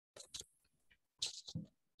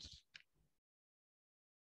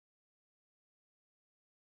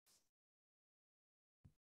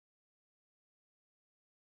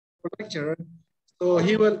lecturer. So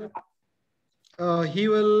he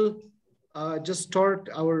will just start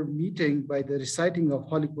our meeting by the reciting of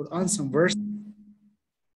Holy Quran, some verse.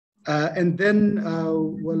 And then I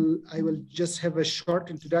will just have a short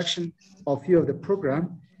introduction of you of the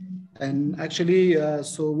program. And actually,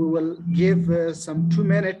 so we will give some 2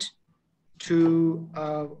 minutes to,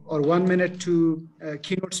 or 1 minute to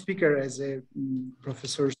keynote speaker as a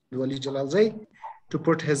Professor Wali Jalalzai to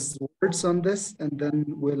put his words on this, and then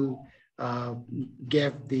we'll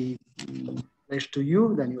give the place to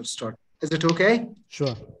you, then you'll start. Is it okay?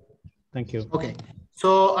 Sure. Thank you. Okay.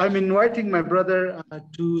 So I'm inviting my brother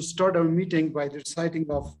to start our meeting by the reciting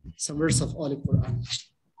of some verse of Holy Quran.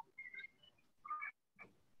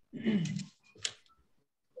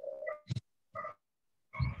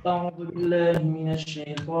 أعوذ بالله من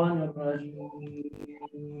الشيطان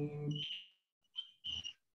الرجيم.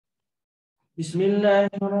 بسم الله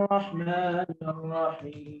الرحمن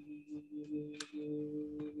الرحيم.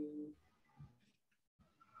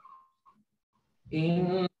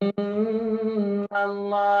 إن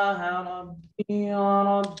الله ربي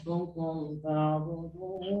وربكم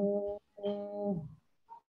فاعبدوه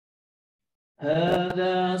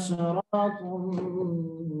هذا صراط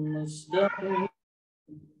مستقيم.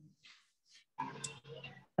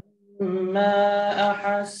 ما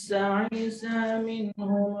أحس عيسى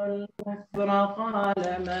منهم الكفر قال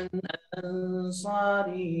من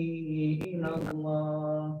أنصاري إلى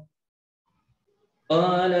الله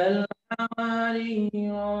قال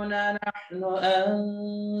الحواريون نحن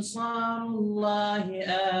أنصار الله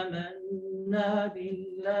آمنا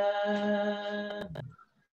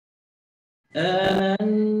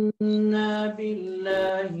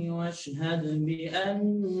بالله واشهد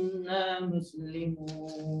بأننا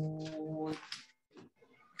مسلمون.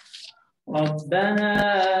 ربنا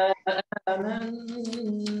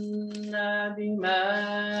آمنا بما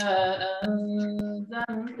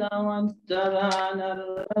أنزلت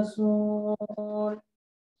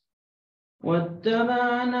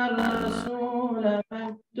واتبعنا الرسول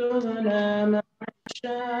فاكتبنا مع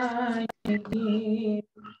الشاهدين.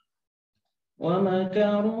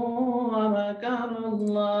 ومكروا ومكر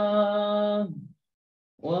الله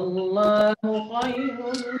والله خير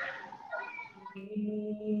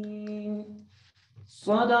الماكرين.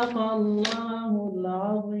 صدق الله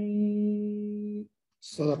العظيم.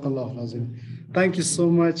 صدق الله العظيم. Thank you so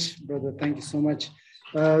much, brother. Thank you so much.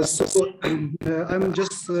 I'm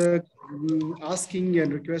just asking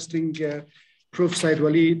and requesting Prof. Said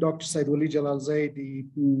Wali, Dr. Said Wali Jalalzai, the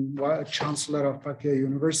Chancellor of Paktia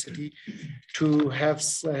University, to have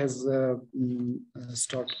his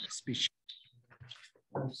start speech.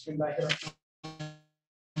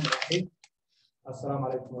 Assalamu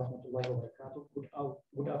alaikum wa rahmatullahi wa barakatuh.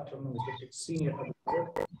 Good afternoon, respected senior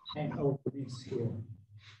advisor and our colleagues here.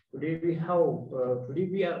 Today we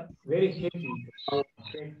are very happy to have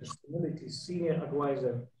the senior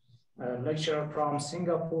advisor, lecturer from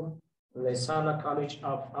Singapore, Lesala College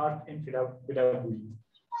of Art and Pedagogy.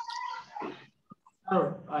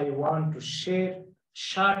 Now, I want to share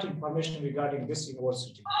short information regarding this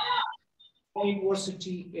university. The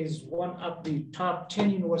university is one of the top 10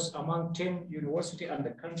 universities among 10 universities on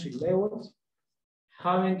the country levels,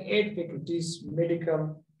 having 8 faculties: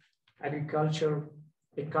 medical, agriculture,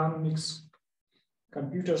 economics,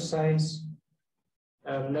 computer science,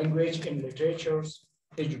 language and literatures,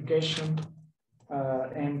 education,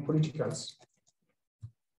 and politicals.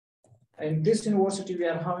 In this university, we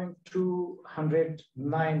are having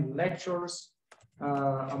 209 lecturers.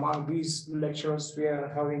 Among these lecturers, we are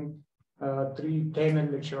having 3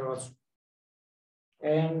 tenure lecturers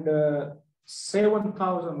and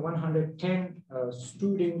 7,110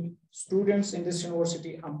 students in this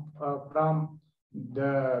university from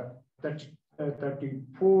the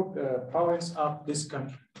 34th province of this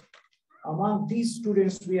country. Among these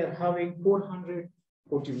students, we are having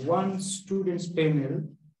 441 students panel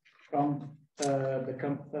from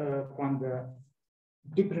the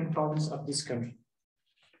different provinces of this country.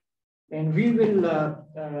 And we will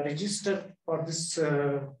register for this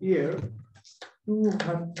year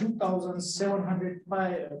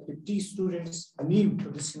 2,750 students new to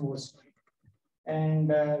this university.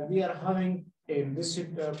 And we are having in this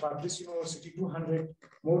for this university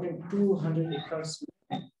more than 200 acres.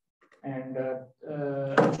 And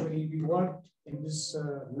actually we work in this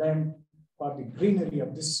land for the greenery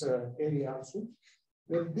of this area also.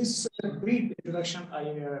 With this brief introduction, I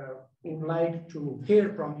would like to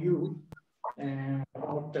hear from you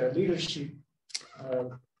about leadership,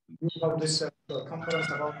 about this conference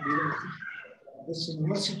about leadership, this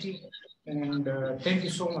university, and thank you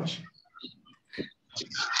so much.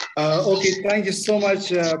 Okay, thank you so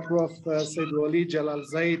much, Prof. Said Wali Jalal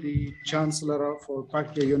Zaid, the Chancellor for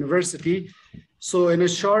Paktia University. So in a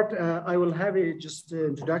short, I will have just an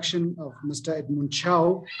introduction of Mr. Edmund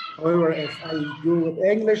Chow. However, if I go with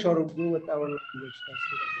English or go with our language.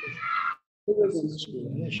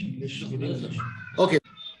 Okay.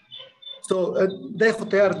 So ده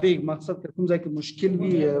اختيار دي مقصد تكون زي مشكل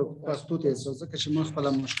بي باستوتي so ذكر شيء مخبلا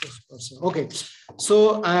مشكل. Okay.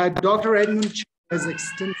 So Dr. Edmund Chow has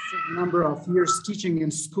extensive number of years teaching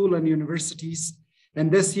in school and universities,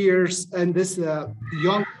 and this young days,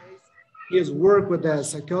 he has worked with a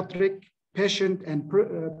psychiatric patient and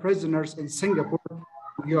prisoners in Singapore,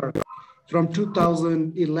 New York, from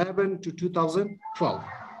 2011 to 2012.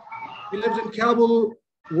 He lives in Kabul,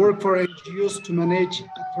 worked for NGOs to manage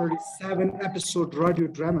a 37-episode radio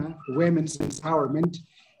drama, Women's Empowerment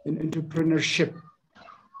and Entrepreneurship.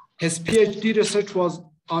 His PhD research was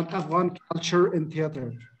on Afghan culture and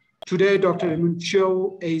theater. Today, Dr. Edmund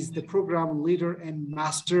Chow is the program leader and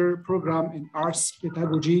master program in arts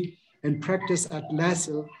pedagogy and practice at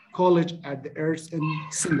LaSalle College at the Arts in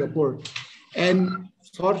Singapore. And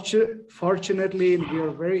fortunately, we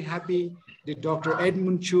are very happy that Dr.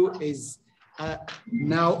 Edmund Chow is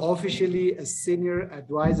now officially a senior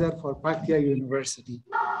advisor for Paktia University.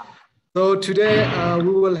 So today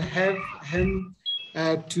we will have him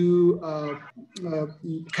to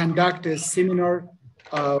conduct a seminar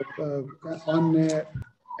on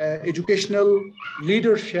educational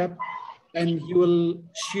leadership, and he will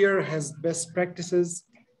share his best practices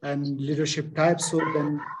and leadership types. So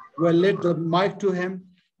then we'll let the mic to him.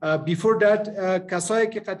 Before that, کسایی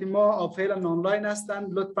که قدیما فعلا آنلاین هستن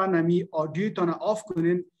لطفاً همی آدیوتون آف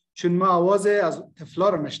کنین چون ما آواز از طفلا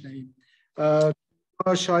رو میشنویم.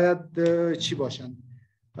 شاید چی باشن؟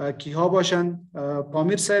 کیها باشن؟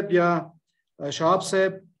 پامیر صاحب یا شهاب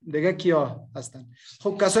صاحب دیگه کیا هستن؟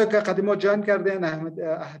 خب کسایی که قدیما جان کردن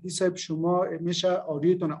احمدی صاحب شما میشه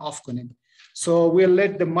آدیوتون آف کنین. So we'll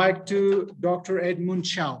let the mic to Dr. Edmund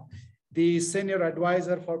Chow, the senior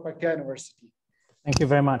advisor for Paktia University. Thank you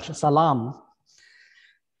very much. Salam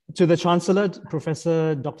to the Chancellor,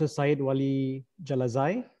 Professor Dr. Syed Wali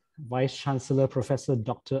Jalazai, Vice Chancellor, Professor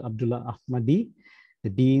Dr. Abdullah Ahmadi, the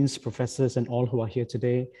deans, professors, and all who are here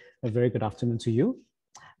today. A very good afternoon to you.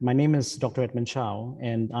 My name is Dr. Edmund Chow,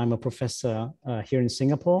 and I'm a professor here in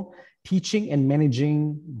Singapore, teaching and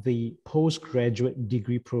managing the postgraduate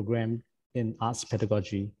degree program in arts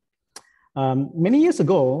pedagogy. Many years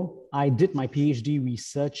ago, I did my PhD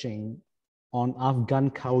researching on Afghan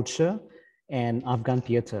culture and Afghan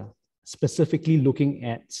theater, specifically looking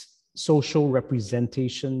at social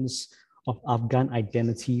representations of Afghan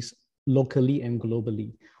identities locally and globally.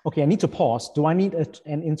 Okay, I need to pause. Do I need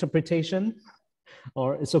an interpretation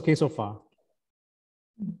or it's okay so far?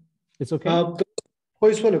 It's okay?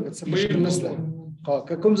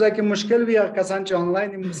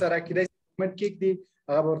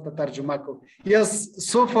 Yes,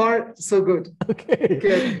 so far, so good.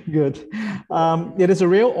 Okay, good. It is a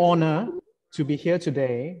real honor to be here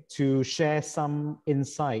today to share some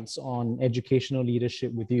insights on educational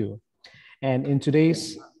leadership with you. And in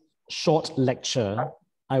today's short lecture,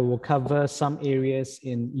 I will cover some areas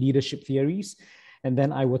in leadership theories, and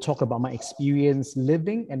then I will talk about my experience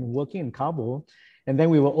living and working in Kabul, and then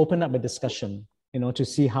we will open up a discussion, to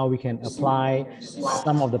see how we can apply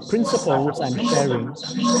some of the principles I'm sharing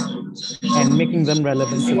and making them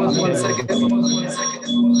relevant to one second.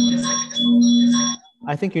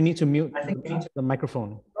 I think you need to mute the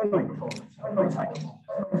microphone.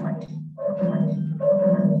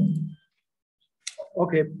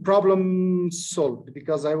 Okay, problem solved,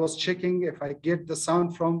 because I was checking if I get the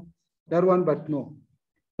sound from that one, but no.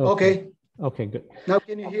 Okay. Okay, good. Now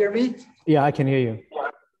can you hear me? Yeah, I can hear you.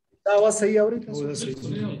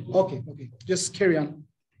 Okay, just carry on.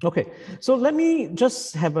 Okay, so let me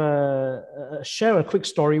just have share a quick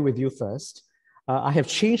story with you first. I have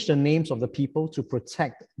changed the names of the people to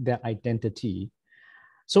protect their identity.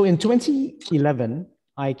 So in 2011,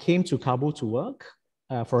 I came to Kabul to work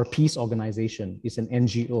for a peace organization. It's an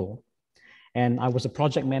NGO. And I was a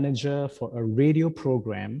project manager for a radio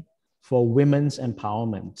program for women's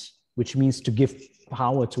empowerment, which means to give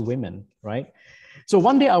power to women, right? So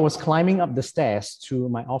one day I was climbing up the stairs to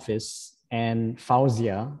my office, and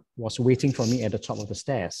Fauzia was waiting for me at the top of the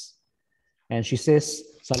stairs. And she says,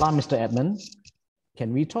 "Salam, Mr. Edmund,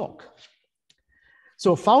 can we talk?"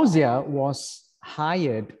 So Fauzia was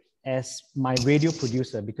hired as my radio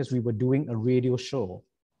producer because we were doing a radio show.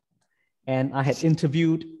 And I had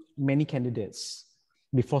interviewed many candidates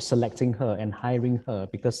before selecting her and hiring her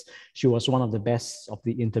because she was one of the best of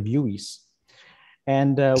the interviewees.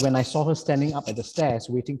 And when I saw her standing up at the stairs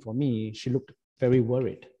waiting for me, she looked very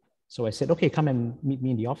worried. So I said, okay, come and meet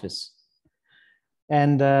me in the office.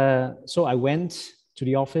 And so I went to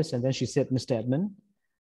the office, and then she said, Mr. Edmund,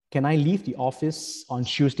 can I leave the office on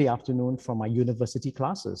Tuesday afternoon for my university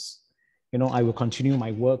classes? You know, I will continue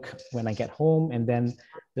my work when I get home, and then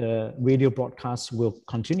the radio broadcast will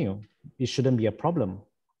continue. It shouldn't be a problem.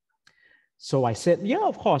 So I said, yeah,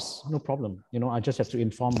 of course, no problem. You know, I just have to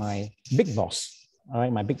inform my big boss, all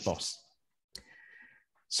right, my big boss.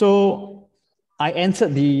 So I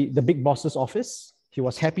entered the big boss's office. He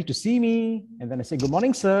was happy to see me. And then I said, good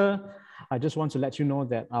morning, sir. I just want to let you know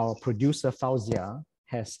that our producer, Fauzia,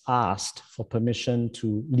 has asked for permission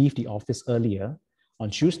to leave the office earlier on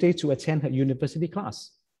Tuesday to attend her university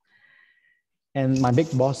class. And my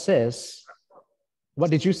big boss says, what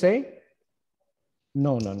did you say?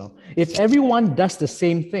 No. If everyone does the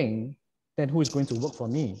same thing, then who is going to work for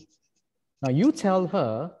me? Now you tell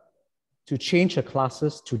her to change her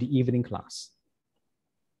classes to the evening class.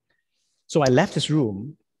 So I left his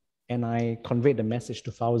room and I conveyed the message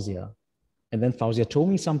to Fauzia. And then Fauzia told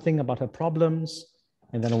me something about her problems.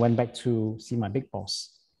 And then I went back to see my big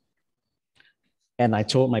boss. And I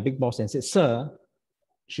told my big boss and said, sir,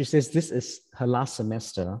 she says this is her last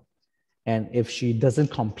semester. And if she doesn't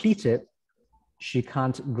complete it, she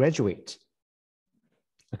can't graduate.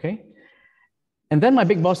 Okay? And then my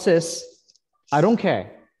big boss says, I don't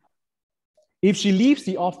care. If she leaves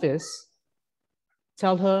the office,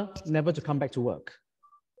 tell her never to come back to work.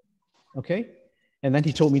 Okay? And then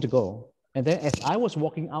he told me to go. And then as I was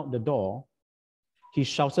walking out the door, he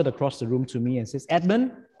shouted across the room to me and says,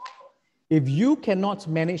 Edmund, if you cannot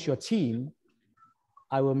manage your team,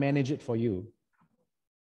 I will manage it for you.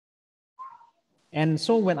 And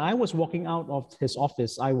so when I was walking out of his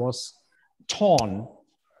office, I was torn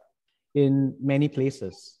in many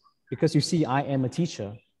places. Because you see, I am a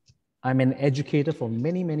teacher. I'm an educator for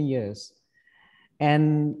many, many years.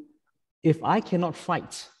 And if I cannot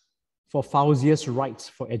fight for Fauzia's rights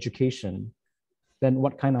for education, then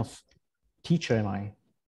what kind of teacher am I?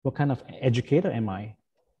 What kind of educator am I?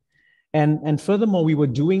 And furthermore, we were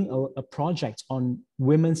doing a project on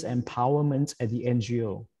women's empowerment at the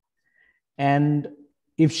NGO. And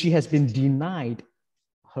if she has been denied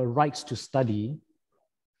her rights to study,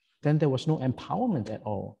 then there was no empowerment at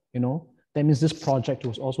all, you know? That means this project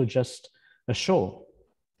was also just a show.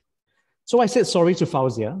 So I said sorry to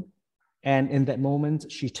Fauzia, and in that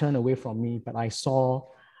moment, she turned away from me, but I saw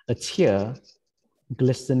a tear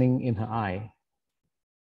glistening in her eye.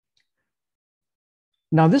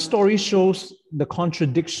 Now, this story shows the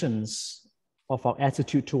contradictions of our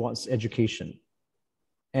attitude towards education.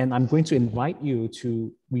 And I'm going to invite you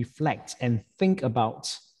to reflect and think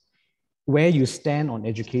about where you stand on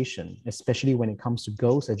education, especially when it comes to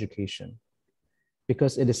girls' education.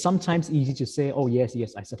 Because it is sometimes easy to say, oh, yes,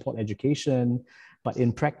 I support education, but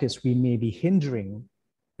in practice, we may be hindering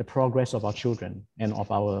the progress of our children and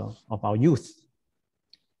of our youth.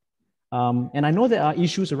 And I know there are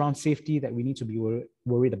issues around safety that we need to be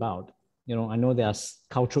worried about. You know, I know there are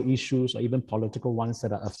cultural issues or even political ones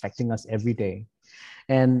that are affecting us every day.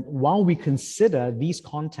 And while we consider these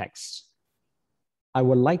contexts, I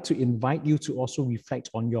would like to invite you to also reflect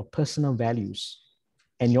on your personal values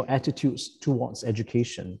and your attitudes towards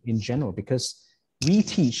education in general, because we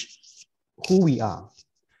teach who we are.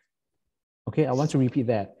 Okay, I want to repeat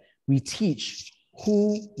that. We teach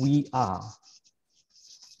who we are.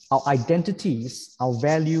 Our identities, our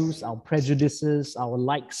values, our prejudices, our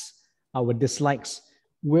likes, our dislikes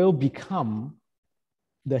will become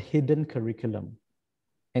the hidden curriculum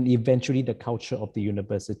and eventually the culture of the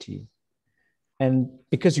university. And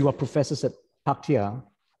because you are professors at Paktia,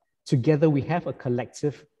 together we have a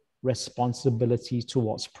collective responsibility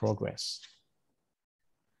towards progress.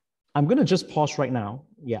 I'm going to just pause right now.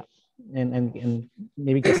 Yeah. And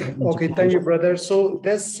maybe get okay, thank you, brother. So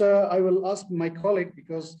this I will ask my colleague,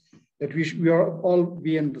 because that we are all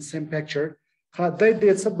be in the same picture.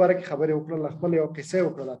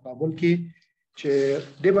 چې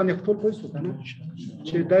د باندې خپل پوښتنه کنه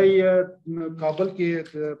چې دای کابل کې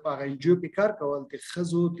په انجیو کې کار کول د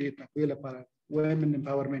خزو د تقویل لپاره ومن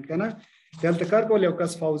امپاورمنت کنه دلته کار کول یو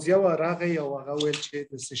کس فوزیه و راغی او هغه ویل چې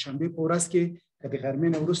د سشنبه په ورځ کې د غرمې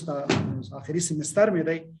وروسته اخري سمستر مې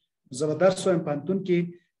دی زه به درس وایم پانتون کې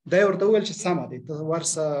دا ورته ویل چې سم دی ته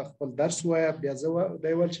ورسه خپل درس وای بیا زه دا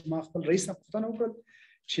ویل چې ما خپل رئیس پوښتنه وکړه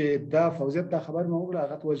چې دا فوزیت دا خبر ما وکړه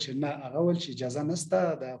هغه ول چې نه هغه ول چې اجازه نشته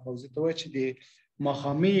دا فوزیت وای چې د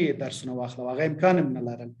مخامي درسونه واخله هغه امکان نه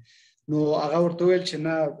لرل نو هغه ورته ویل چې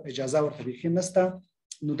نه اجازه ورته بيخي نشته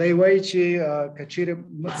نو دی وای چې کچیر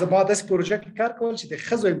زما د پروژه کې کار کول چې د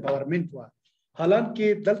خزو امپاورمنت و حالان کې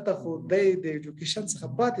دلته خو د ایجوکیشن څخه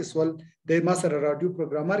پاتې سول د ما سره رادیو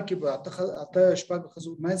پروګرامر کې په اته شپږ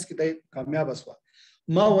خزو مینس کې د کامیاب شو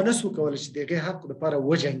ما ونسو کول چې دغه حق لپاره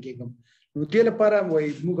وجنګم نو دې لپاره وای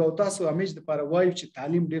موږ او تاسو همیش لپاره وایو چې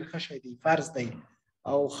تعلیم ډیر ښه شی دی فرض دی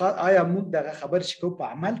او آیا موږ دغه خبر چې په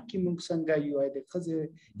عمل کې موږ څنګه یو د خزه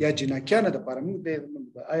یا جنکانه لپاره موږ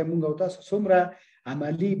آیا موږ او تاسو څومره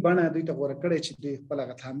عملی بڼه دوی ته غوړه کړی چې د خپل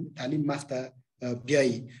تعلیم مخته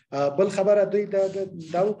بیاي بل خبره دوی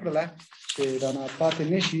دا وکړه چې دا نه پاتې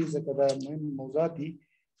نشي ځکه دا مهم موضوعات دي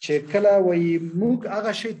چې کله وای موږ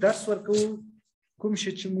هغه شی درس ورکو کوم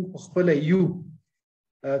شي چې موږ خپل یو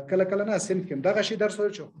کله کله نه سن کې دا شی درس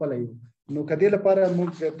ورچو خپل یو نو کدی لپاره موږ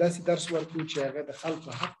داسې درس ورکو چې هغه د خلکو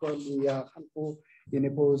حق یا خلکو یعنی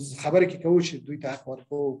په خبره کې کوو چې دوی ته حق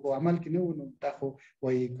ورکو په عمل کې نه ونو دا خو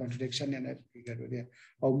وایي کانټرډکشن نه کیږي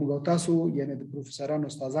او موږ تاسو یعنی د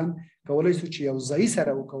پروفیسورانو استادان کولای شو چې یو ځای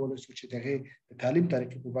سره وکولای شو چې دغه تعلیم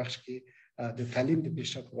ترقی په بخش کې د تعلیم د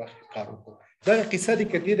پیشرفت په بخش کې کار وکړو دا قصه دي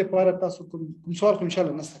کدی لپاره تاسو کوم سوال کوم ان شاء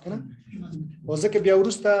الله نسته کنه او ځکه بیا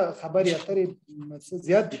ورسته خبري اترې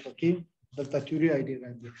زیات دي پکې دلته theory idea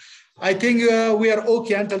I think we are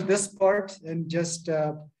okay until this part and just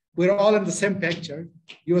we're all in the same picture.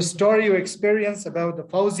 Your story, your experience about the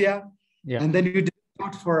Fauzia, and then you did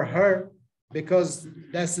it for her because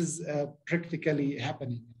this is practically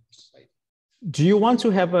happening. Do you want to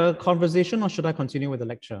have a conversation or should I continue with the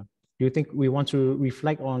lecture? Do you think we want to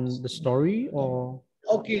reflect on the story or?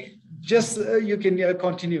 Okay, just you can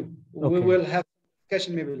continue. Okay. We will have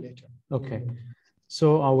discussion maybe later. Okay. So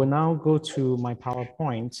I will now go to my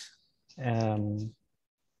PowerPoint.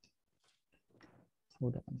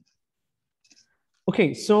 Hold on. Okay,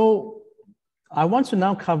 so I want to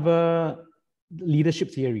now cover leadership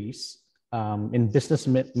theories in business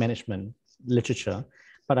management literature,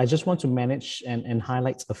 but I just want to manage and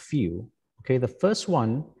highlight a few. Okay, the first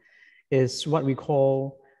one is what we call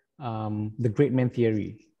the great man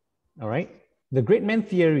theory. All right, the great man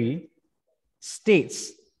theory states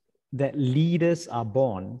that leaders are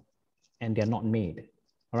born and they're not made.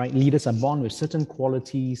 All right, leaders are born with certain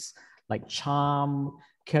qualities like charm,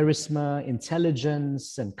 charisma, intelligence,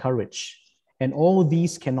 and courage. And all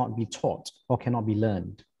these cannot be taught or cannot be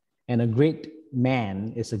learned. And a great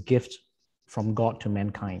man is a gift from God to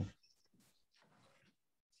mankind.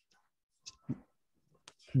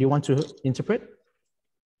 Do you want to interpret?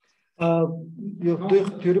 The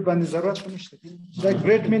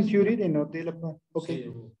great man theory, they know. Okay.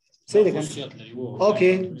 Say it again.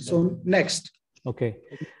 Okay, so next. Okay,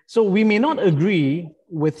 so we may not agree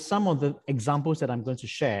with some of the examples that I'm going to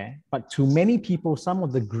share, but to many people, some of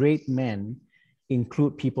the great men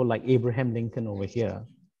include people like Abraham Lincoln over here.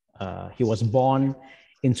 He was born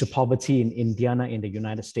into poverty in Indiana in the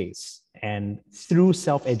United States. And through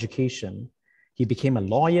self-education, he became a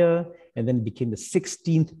lawyer and then became the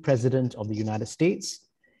 16th president of the United States.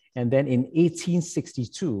 And then in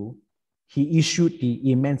 1862, he issued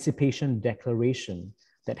the Emancipation Declaration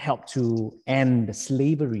that helped to end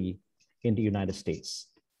slavery in the United States.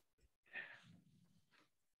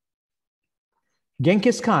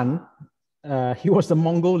 Genghis Khan, he was the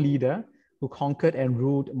Mongol leader who conquered and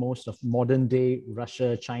ruled most of modern day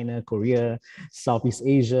Russia, China, Korea, Southeast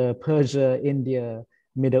Asia, Persia, India,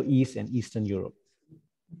 Middle East, and Eastern Europe.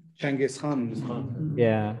 Genghis Khan.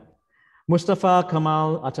 Yeah. Mustafa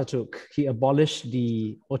Kemal Atatürk, he abolished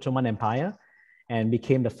the Ottoman Empire and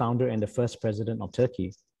became the founder and the first president of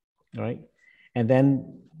Turkey, right? And then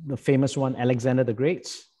the famous one, Alexander the Great,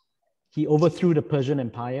 he overthrew the Persian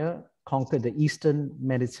Empire, conquered the Eastern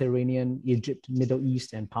Mediterranean, Egypt, Middle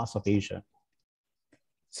East, and parts of Asia.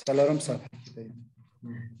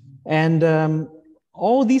 And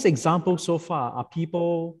all these examples so far are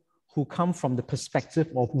people who come from the perspective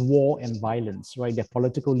of war and violence, right? They're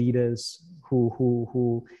political leaders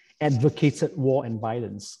who advocated war and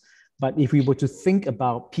violence. But if we were to think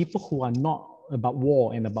about people who are not about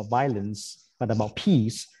war and about violence, but about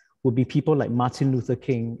peace, would be people like Martin Luther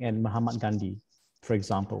King and Mahatma Gandhi, for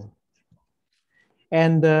example.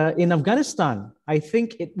 And in Afghanistan, I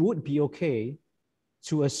think it would be okay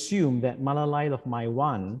to assume that Malalai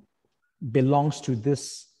Lokmaiwan belongs to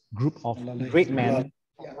this group of great men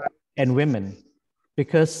and women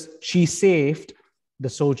because she saved the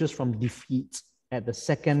soldiers from defeat at the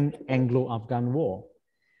Second Anglo-Afghan War.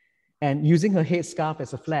 And using her headscarf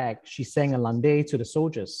as a flag, she sang a lande to the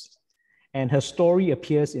soldiers. And her story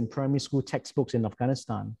appears in primary school textbooks in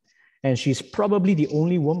Afghanistan. And she's probably the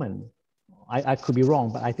only woman, I could be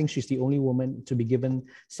wrong, but I think she's the only woman to be given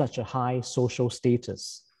such a high social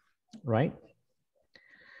status, right?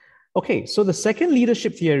 Okay, so the second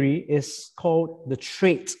leadership theory is called the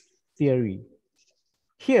trait theory.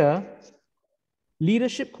 Here,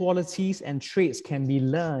 leadership qualities and traits can be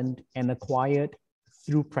learned and acquired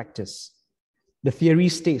through practice. The theory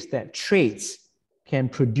states that traits can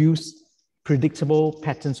produce predictable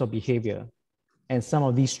patterns of behavior. And some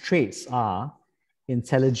of these traits are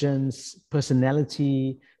intelligence,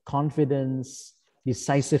 personality, confidence,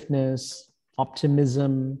 decisiveness,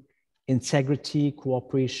 optimism, integrity,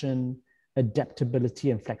 cooperation,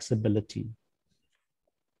 adaptability, and flexibility.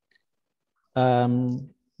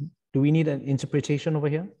 Do we need an interpretation over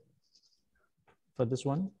here for this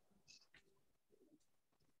one?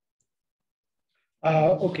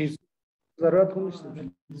 Okay.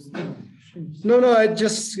 No, I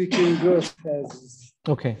just can go as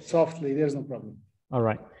okay. Softly. There's no problem. All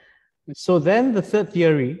right. So then the third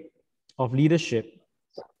theory of leadership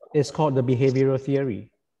is called the behavioral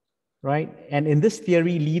theory, right? And in this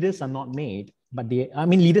theory, leaders are not made, but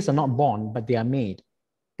leaders are not born, but they are made.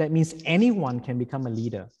 That means anyone can become a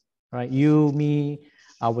leader, right? You, me,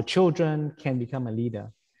 our children can become a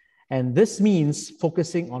leader. And this means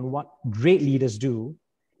focusing on what great leaders do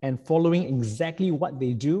and following exactly what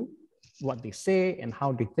they do, what they say, and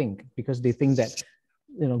how they think, because they think that,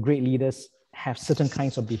 you know, great leaders have certain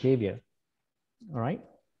kinds of behavior. All right.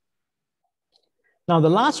 Now, the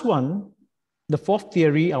last one, the fourth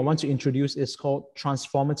theory I want to introduce is called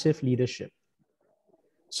transformative leadership.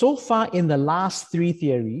 So far in the last three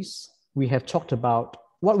theories, what we have talked about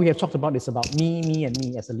is about me, and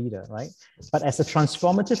me as a leader, right? But as a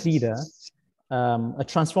transformative leader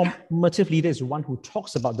is one who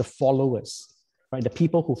talks about the followers, right? The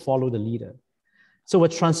people who follow the leader. So a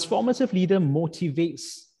transformative leader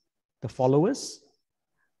motivates the followers,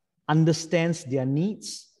 understands their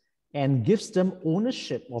needs, and gives them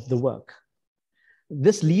ownership of the work.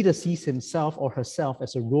 This leader sees himself or herself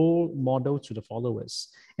as a role model to the followers.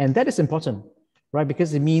 And that is important, right?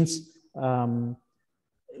 Because it means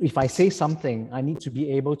if I say something, I need to be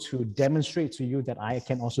able to demonstrate to you that I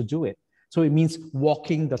can also do it. So it means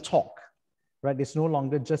walking the talk, right? It's no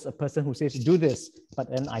longer just a person who says, do this, but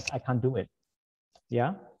then I can't do it.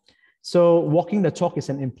 Yeah. So walking the talk is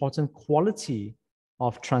an important quality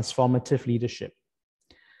of transformative leadership.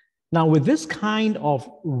 Now, with this kind of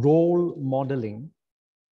role modeling,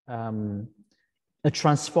 a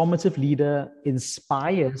transformative leader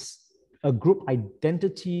inspires a group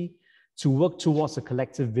identity to work towards a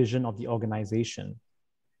collective vision of the organization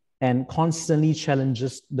and constantly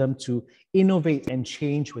challenges them to innovate and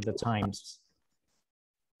change with the times.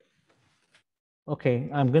 Okay,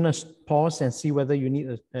 I'm going to pause and see whether you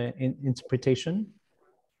need an interpretation.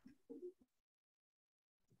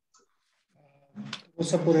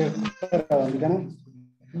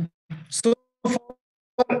 So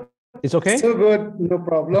it's okay? So good, no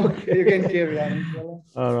problem. Okay. You can carry on.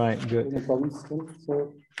 All right, good. No problem still.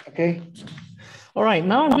 So, okay. All right,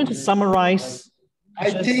 now I'm going to summarize. I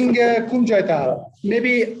think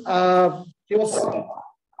maybe he was.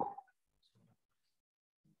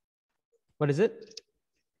 What is it?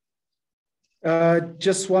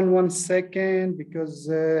 Just one second, because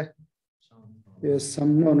there's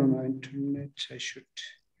some no internet. I should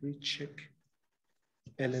recheck.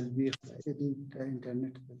 LLB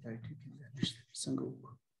internet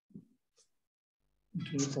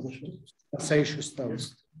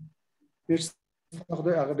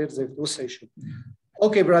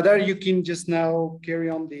Okay, brother, you can just now carry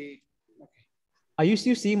on the. Okay. Are you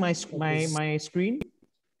still seeing my screen?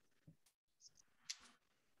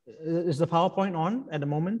 Is the PowerPoint on at the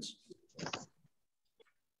moment?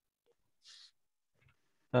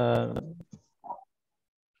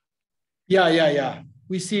 Yeah.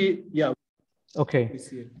 We see, yeah. Okay. We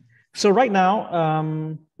see it. So right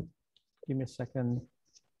now, give me a second.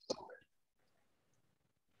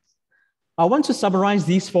 I want to summarize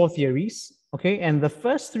these four theories, okay? And the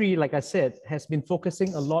first three, like I said, has been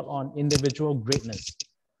focusing a lot on individual greatness.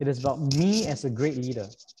 It is about me as a great leader.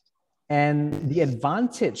 And the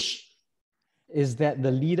advantage is that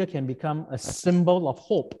the leader can become a symbol of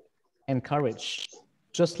hope and courage,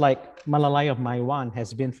 just like Malalai of Maiwan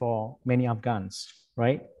has been for many Afghans,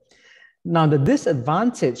 right? Now, the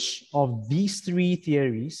disadvantage of these three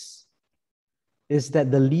theories is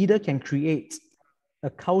that the leader can create a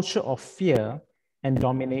culture of fear and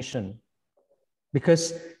domination,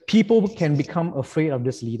 because people can become afraid of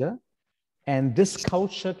this leader, and this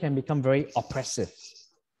culture can become very oppressive.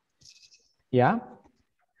 Yeah?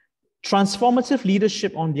 Transformative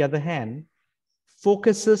leadership, on the other hand,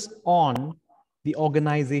 focuses on the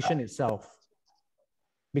organization itself,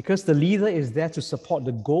 because the leader is there to support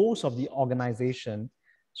the goals of the organization.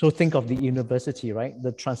 So think of the university, right?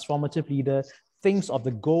 The transformative leader thinks of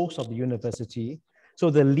the goals of the university. So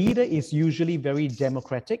the leader is usually very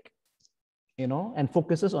democratic, and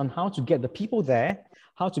focuses on how to get the people there,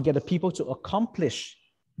 how to get the people to accomplish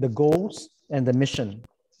the goals and the mission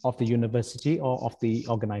of the university or of the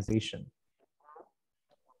organization.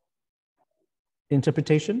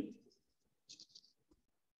 Interpretation?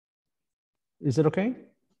 Is it okay?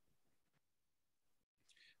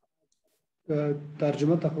 No,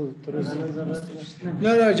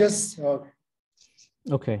 just.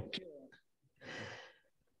 Okay.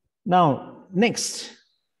 Now, next,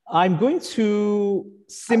 I'm going to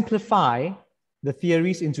simplify the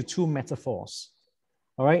theories into two metaphors.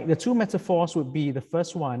 All right, the two metaphors would be the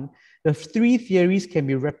first one. The three theories can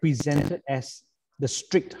be represented as the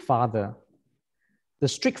strict father. The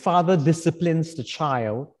strict father disciplines the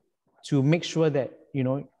child to make sure that,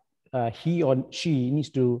 he or she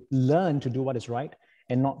needs to learn to do what is right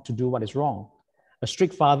and not to do what is wrong. A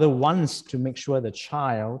strict father wants to make sure the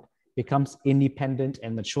child becomes independent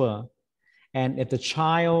and mature. And if the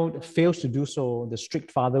child fails to do so, the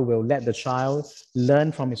strict father will let the child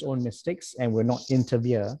learn from his own mistakes and will not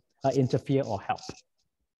interfere or help.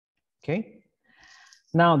 Okay?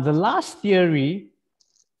 Now, the last theory,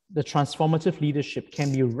 the transformative leadership,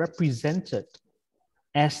 can be represented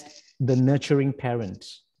as the nurturing parent.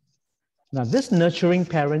 Now, this nurturing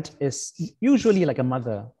parent is usually like a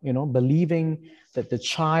mother, believing that the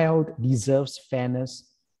child deserves fairness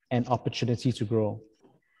and opportunity to grow.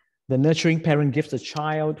 The nurturing parent gives the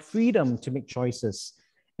child freedom to make choices,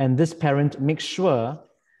 and this parent makes sure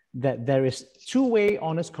that there is two-way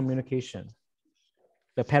honest communication.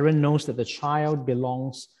 The parent knows that the child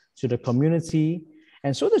belongs to the community,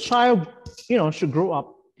 and so the child, should grow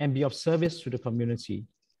up and be of service to the community.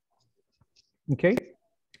 Okay?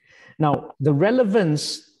 Now, the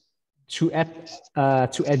relevance to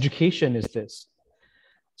education is this.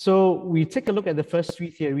 So we take a look at the first three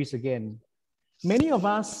theories again. Many of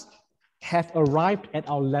us have arrived at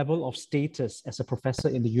our level of status as a professor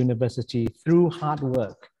in the university through hard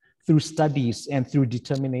work, through studies, and through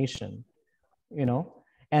determination,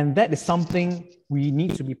 and that is something we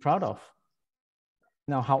need to be proud of.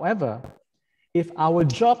 Now, however, if our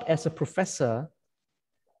job as a professor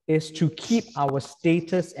is to keep our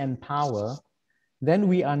status and power, then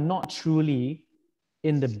we are not truly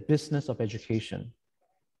in the business of education.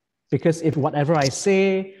 Because if whatever I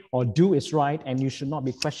say or do is right and you should not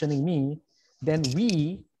be questioning me, then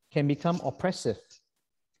we can become oppressive.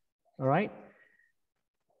 All right?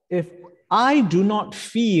 If I do not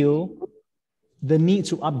feel the need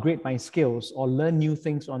to upgrade my skills or learn new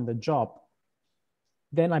things on the job,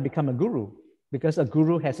 then I become a guru, because a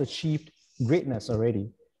guru has achieved greatness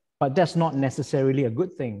already. But that's not necessarily a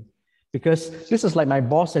good thing, because this is like my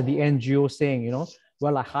boss at the NGO saying,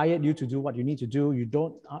 well, I hired you to do what you need to do. You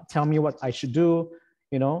don't tell me what I should do.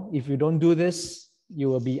 If you don't do this, you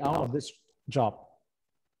will be out of this job.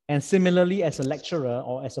 And similarly, as a lecturer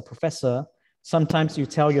or as a professor, sometimes you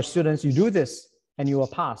tell your students, you do this and you will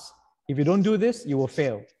pass. If you don't do this, you will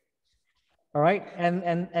fail. All right?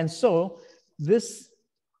 And so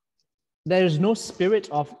there is no spirit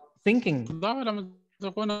of thinking.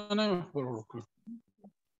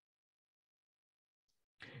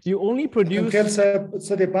 You only produce...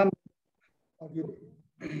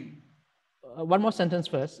 one more sentence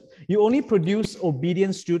first. You only produce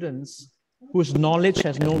obedient students whose knowledge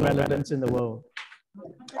has no relevance in the world.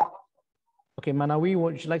 Okay, Manawi,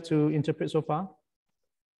 would you like to interpret so far?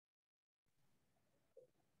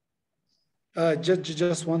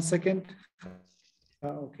 Just 1 second.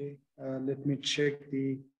 Okay, let me check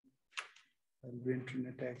the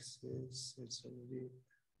internet access. It's already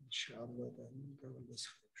inshallah.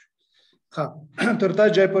 ترتا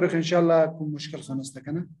جاي بورك إن شاء الله كم مشكلة خنستك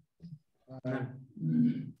أنا.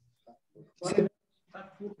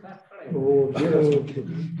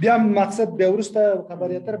 بيام مقصد بورستا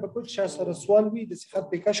خبرياتر بكل شاسر سوال بي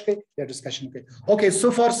دسخات بكاش كي يا discussion كي. Okay,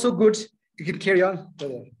 so far so good. You can carry on.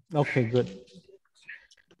 Okay, good.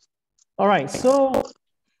 All right, so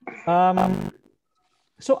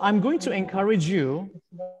I'm going to encourage you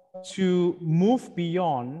to move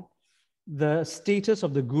beyond the status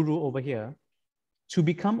of the guru over here to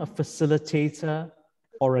become a facilitator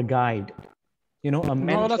or a guide, a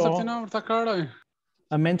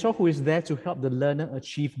mentor who is there to help the learner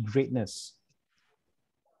achieve greatness,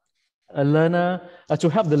 to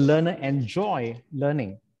help the learner enjoy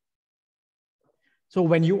learning. So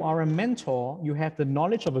when you are a mentor, you have the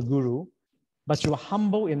knowledge of a guru, but you are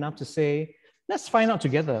humble enough to say, let's find out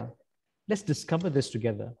together. Let's discover this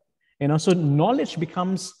together. So knowledge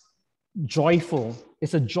becomes joyful.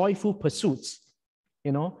 It's a joyful pursuit.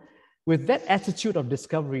 With that attitude of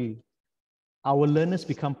discovery, our learners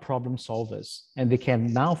become problem solvers, and they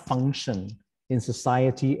can now function in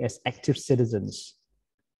society as active citizens.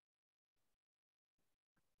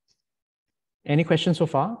 Any questions so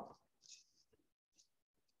far?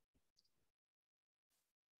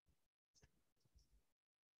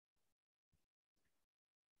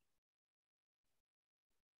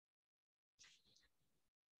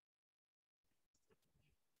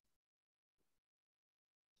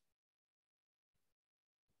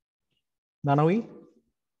 Nanawi?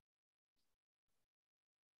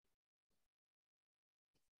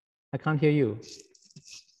 I can't hear you.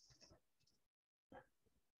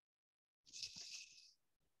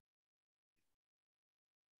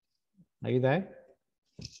 Are you there?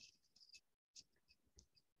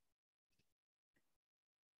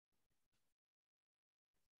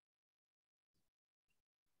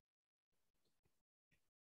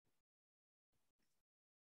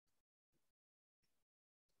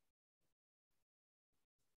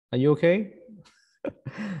 Are you okay?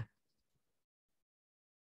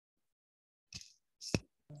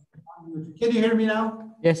 Can you hear me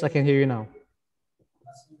now? Yes, I can hear you now.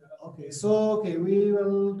 Okay, so we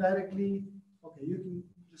will directly. Okay, you can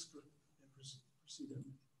just proceed.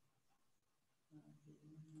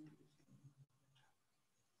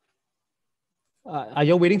 Are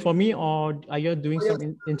you waiting for me, or are you doing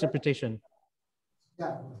some interpretation?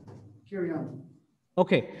 Yeah, carry on.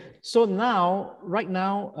 Okay, so now, right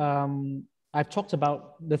now, I've talked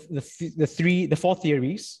about the four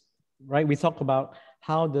theories, right? We talked about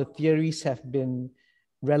how the theories have been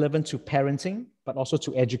relevant to parenting, but also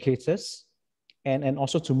to educators, and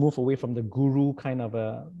also to move away from the guru kind of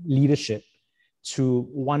a leadership to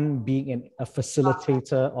one being a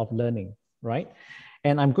facilitator of learning, right?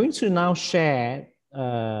 And I'm going to now share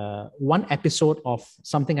one episode of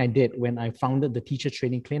something I did when I founded the Teacher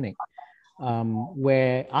Training Clinic,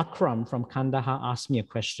 where Akram from Kandahar asked me a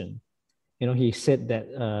question. You know, he said that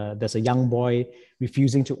there's a young boy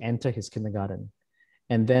refusing to enter his kindergarten.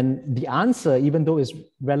 And then the answer, even though it's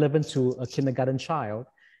relevant to a kindergarten child,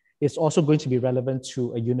 is also going to be relevant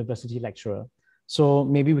to a university lecturer. So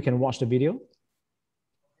maybe we can watch the video.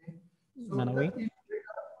 Okay.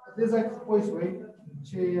 So there's a voice, right?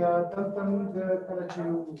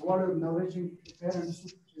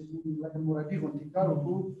 Like a Muradi one,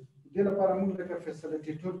 who did a paramount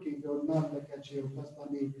facilitator king or not like a jail,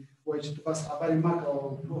 which to pass Habarimak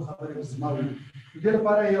or Blue Habaris Maui. You did a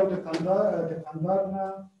para of the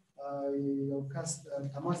Kandarna, your cast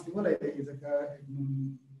Tamas, the one is a guy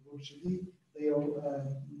usually they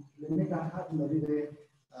make a hat Maride.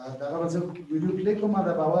 The others we do play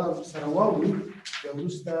Comada Bawa Sarawawi, the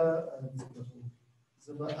Rusta,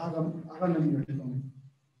 the Agan.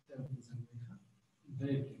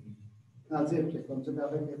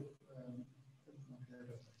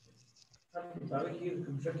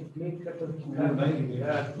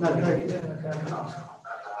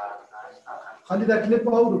 خلي ذا كليب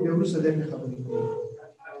أو بيورس ذاك خبري.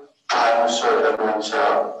 I'm sure Edmund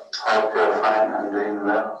Chow. Hope you're fine and doing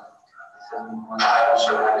well. I'm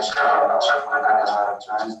sure Edmund Chow.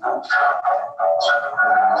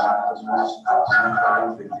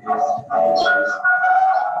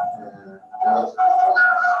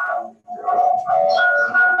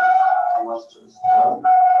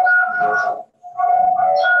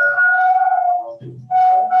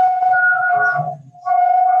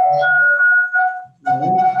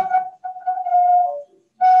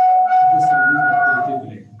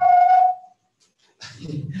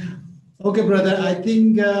 Okay, brother, I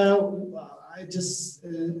think I just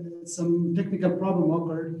some technical problem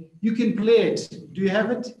occurred. You can play it. Do you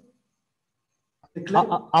have it?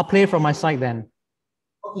 I'll play it from my side then.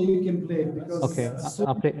 Okay, you can play it because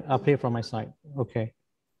okay, I'll play it from my side. Okay.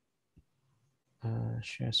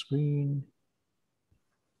 Share screen.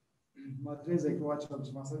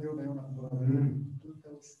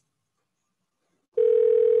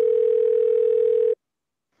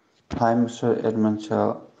 Hi, Mr. Edmund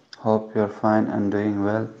Chow. Hope you're fine and doing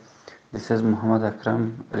well. This is Muhammad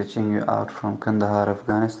Akram reaching you out from Kandahar,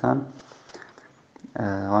 Afghanistan.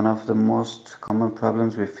 One of the most common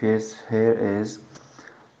problems we face here is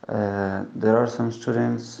there are some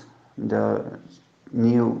students, they are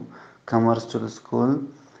newcomers to the school,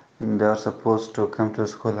 and they are supposed to come to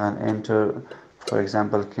school and enter, for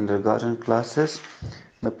example, kindergarten classes.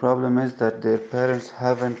 The problem is that their parents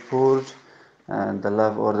haven't poured the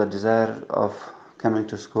love or the desire of coming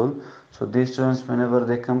to school. So these students, whenever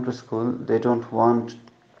they come to school, they don't want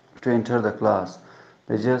to enter the class.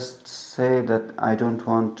 They just say that I don't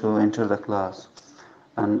want to enter the class.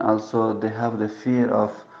 And also they have the fear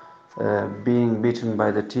of being beaten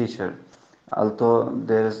by the teacher. although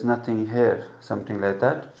there is nothing here, something like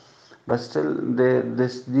that. But still,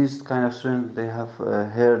 these kind of students, they have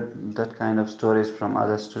heard that kind of stories from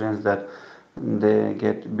other students that they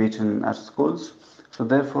get beaten at schools. So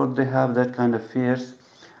therefore, they have that kind of fears,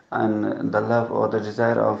 and the love or the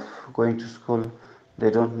desire of going to school. They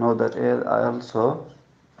don't know that also.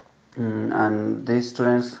 And these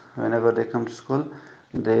students, whenever they come to school,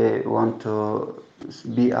 they want to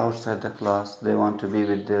be outside the class. They want to be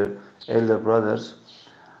with their elder brothers.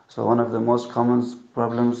 So one of the most common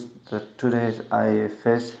problems that today I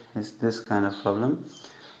face is this kind of problem.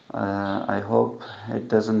 I hope it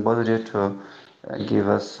doesn't bother you to give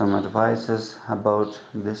us some advices about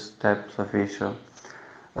this types of issue.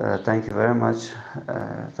 Thank you very much.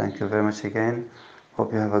 Thank you very much again.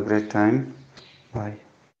 Hope you have a great time. Bye.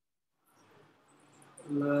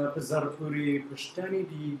 When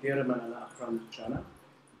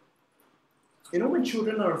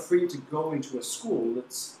children are afraid to go into a school,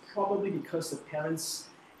 it's probably because the parents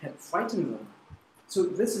had frightened them. So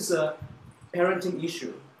this is a parenting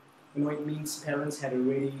issue. It means parents had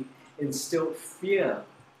already instilled fear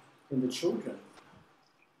in the children.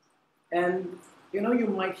 And you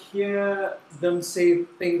might hear them say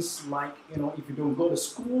things like, if you don't go to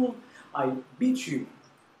school, I beat you.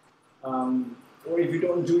 Or if you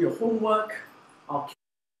don't do your homework, I'll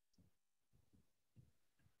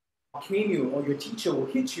cane you, or your teacher will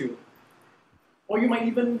hit you. Or you might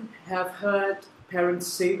even have heard parents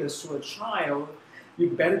say this to a child, you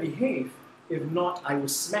better behave. If not, I will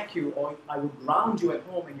smack you, or I will ground you at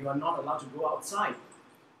home and you are not allowed to go outside.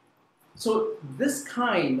 So this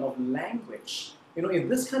kind of language, if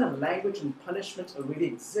this kind of language and punishment already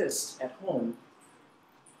exists at home,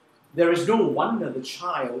 there is no wonder the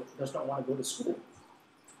child does not want to go to school.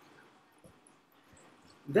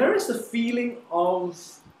 There is the feeling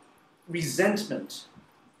of resentment.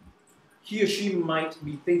 He or she might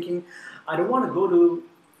be thinking, I don't want to go to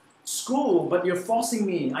school, but you're forcing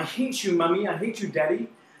me. I hate you, mommy. I hate you, daddy.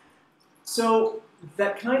 So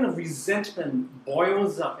that kind of resentment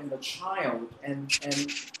boils up in the child, and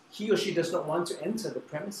he or she does not want to enter the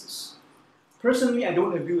premises. Personally, I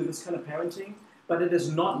don't agree with this kind of parenting, but it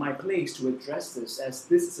is not my place to address this, as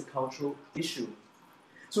this is a cultural issue.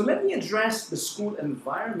 So let me address the school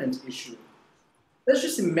environment issue. Let's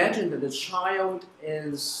just imagine that the child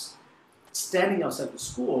is standing outside the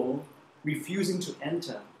school, refusing to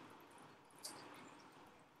enter.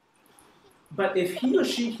 But if he or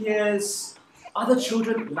she hears other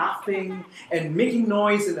children laughing and making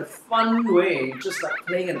noise in a fun way, just like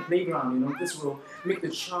playing in a playground, this will make the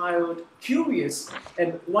child curious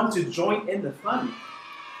and want to join in the fun.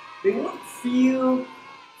 They won't feel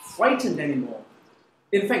frightened anymore.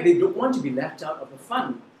 In fact, they don't want to be left out of the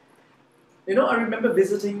fun. I remember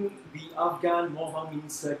visiting the Afghan mobile mini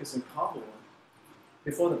circus in Kabul.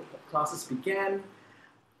 Before the classes began,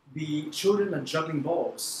 the children are juggling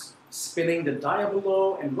balls, spinning the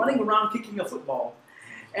diabolo, and running around kicking a football,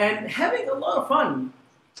 and having a lot of fun.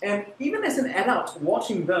 And even as an adult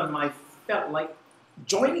watching them, I felt like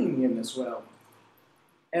joining in as well.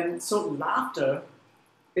 And so laughter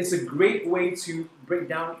is a great way to break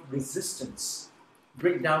down resistance,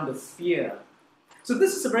 break down the fear. So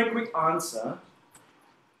this is a very quick answer.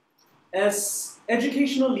 As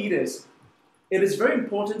educational leaders, it is very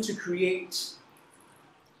important to create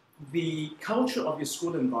the culture of your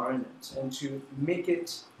school environment and to make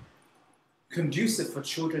it conducive for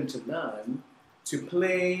children to learn, to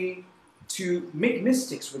play, to make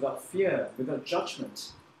mistakes without fear, without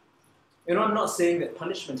judgment. I'm not saying that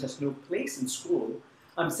punishment has no place in school.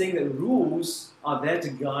 I'm saying that rules are there to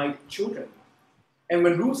guide children. And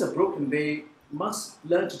when rules are broken, they must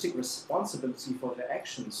learn to take responsibility for their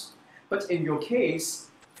actions. But in your case,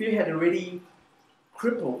 fear had already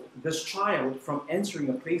crippled this child from entering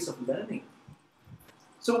a place of learning.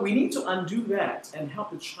 So we need to undo that and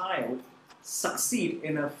help the child succeed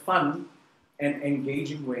in a fun and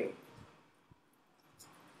engaging way.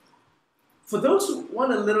 For those who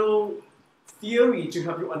want a little theory to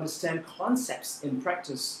help you understand concepts in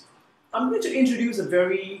practice, I'm going to introduce a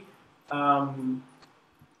very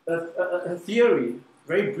a theory,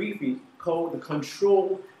 very briefly, called the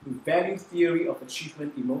control value theory of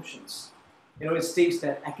achievement emotions. It states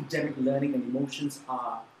that academic learning and emotions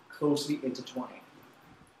are closely intertwined,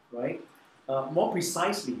 right? More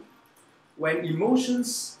precisely, when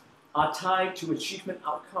emotions are tied to achievement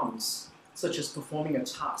outcomes, such as performing a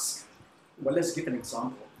task. Well, let's give an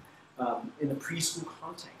example. In a preschool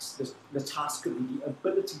context, the task could be the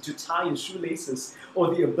ability to tie your shoelaces,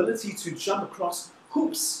 or the ability to jump across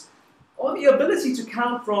hoops, or the ability to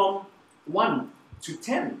count from 1 to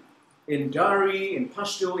 10. in Dari, in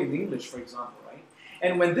Pashto, in English, for example, right?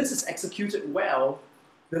 And when this is executed well,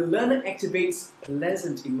 the learner activates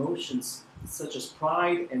pleasant emotions such as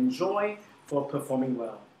pride and joy for performing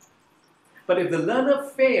well. But if the learner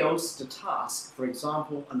fails the task, for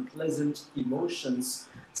example, unpleasant emotions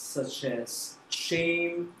such as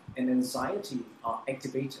shame and anxiety are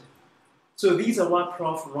activated. So these are what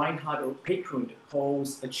Prof. Reinhard or Pekrund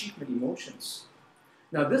calls achievement emotions.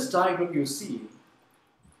 Now this diagram you see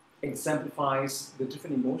exemplifies the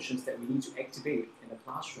different emotions that we need to activate in the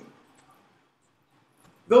classroom.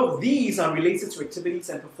 Though these are related to activities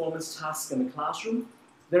and performance tasks in the classroom,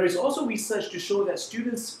 there is also research to show that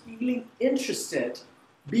students feeling interested,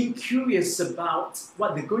 being curious about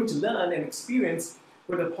what they're going to learn and experience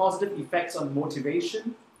with a positive effects on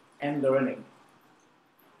motivation and learning.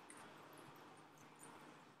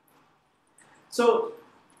 So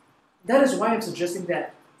that is why I'm suggesting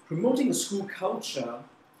that promoting a school culture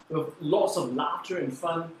with lots of laughter and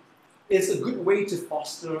fun is a good way to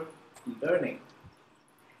foster learning.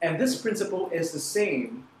 And this principle is the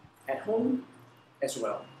same at home as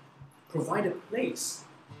well. Provide a place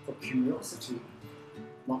for curiosity,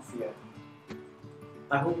 not fear.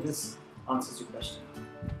 I hope this answers your question.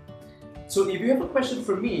 So if you have a question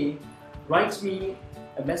for me, write me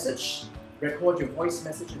a message, record your voice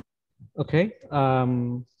message. Okay,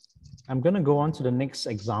 I'm going to go on to the next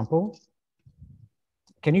example.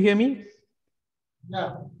 Can you hear me?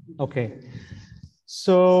 Yeah. Okay.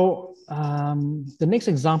 So the next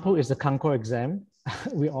example is the Kanko exam.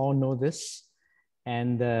 We all know this.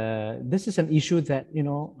 And this is an issue that, you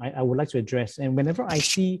know, I would like to address. And whenever I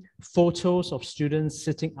see photos of students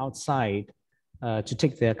sitting outside to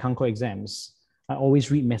take their Kanko exams, I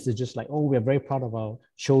always read messages like, oh, we're very proud of our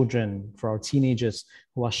children, for our teenagers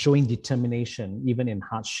who are showing determination, even in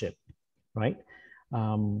hardship, right?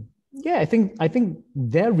 Yeah, I think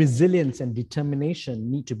their resilience and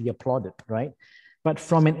determination need to be applauded, right? But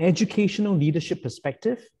from an educational leadership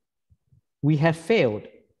perspective, we have failed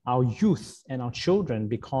our youth and our children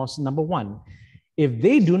because, number one, if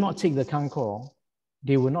they do not take the Kanko,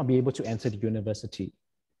 they will not be able to enter the university.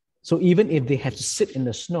 So even if they have to sit in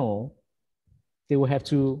the snow, they will have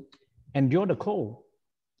to endure the cold.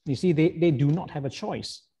 You see, they do not have a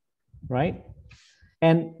choice, right?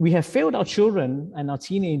 And we have failed our children and our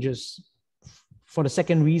teenagers for the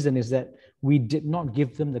second reason is that we did not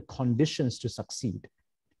give them the conditions to succeed.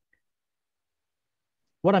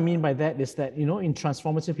 What I mean by that is that, you know, in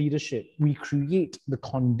transformative leadership, we create the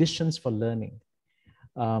conditions for learning.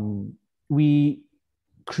 We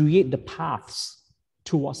create the paths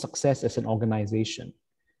towards success as an organization.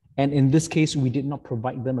 And in this case, we did not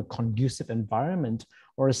provide them a conducive environment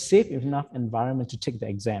or a safe enough environment to take the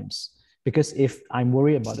exams. Because if I'm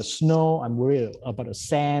worried about the snow, I'm worried about the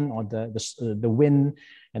sand or the wind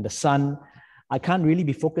and the sun, I can't really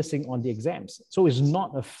be focusing on the exams. So it's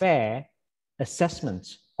not a fair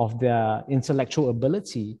assessment of their intellectual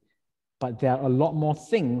ability, but there are a lot more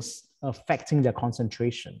things affecting their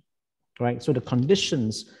concentration, right? So the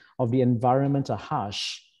conditions of the environment are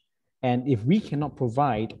harsh. And if we cannot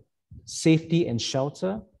provide safety and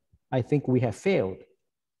shelter, I think we have failed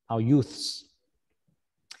our youths.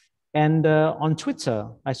 And on Twitter,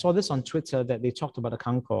 I saw this on Twitter that they talked about a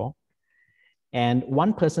Kanko. And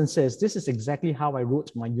one person says, this is exactly how I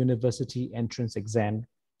wrote my university entrance exam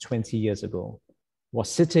 20 years ago. Was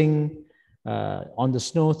sitting on the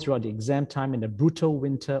snow throughout the exam time in the brutal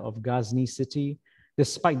winter of Ghazni city.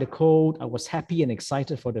 Despite the cold, I was happy and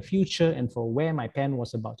excited for the future and for where my pen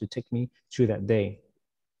was about to take me through that day.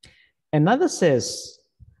 Another says,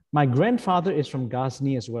 my grandfather is from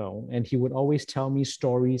Ghazni as well, and he would always tell me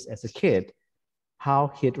stories as a kid,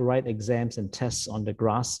 how he'd write exams and tests on the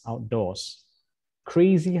grass outdoors.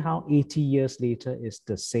 Crazy how 80 years later is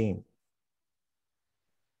the same.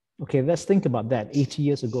 Okay, let's think about that. 80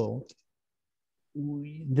 years ago,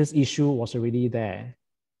 this issue was already there.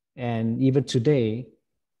 And even today,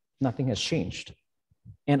 nothing has changed.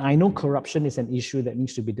 And I know corruption is an issue that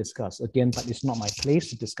needs to be discussed. Again, but it's not my place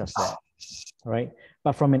to discuss that, all right?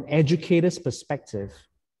 But from an educator's perspective,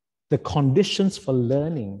 the conditions for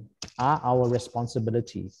learning are our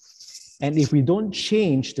responsibility. And if we don't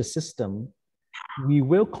change the system, we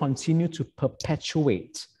will continue to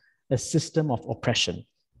perpetuate a system of oppression.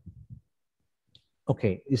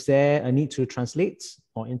 Okay, is there a need to translate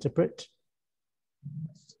or interpret?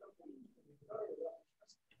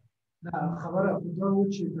 لا خبر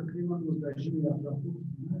أبو شيء تقريبا متجهين يفرقون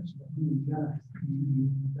من جاه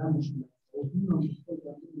ده مشكلة وفينا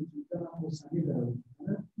مشكلة من وسنيدة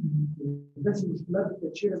بس مشكلات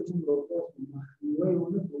كثيرة من الوقت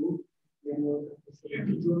ويونكو يعني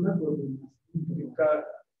الجونات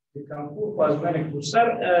Kanpur was very good. Sir,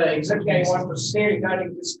 exactly I want to say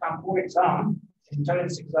regarding this Kanpur exam,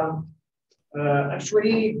 entrance exam.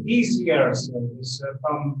 Actually, these years,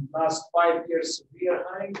 from last 5 years, we are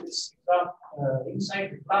having this exam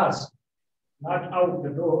inside the class, not out the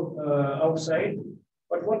door, outside.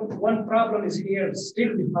 But one problem is here,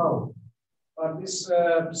 still we have this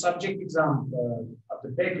subject exam of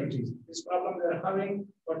the faculties. This problem we are having,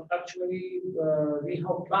 but actually we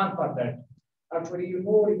have planned for that. Actually, you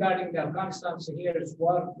know, regarding the Afghanistan here is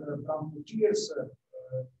war from 2 years,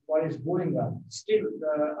 what is going on. Still,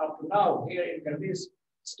 up to now, here in Kyrgyz,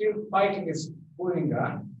 still fighting is going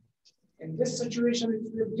on. In this situation, it's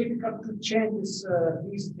very difficult to change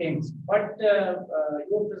these things. But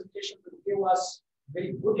your presentation will give us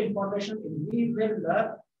very good information, and we will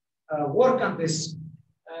work on this.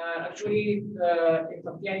 Actually, in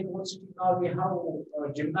Paktia University now we have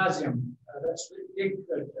a gymnasium. That's very big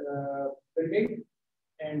building,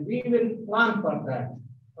 and we will plan for that.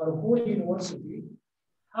 For whole university,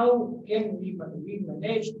 how can we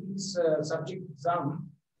manage this subject exam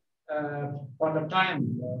for the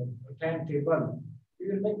timetable? We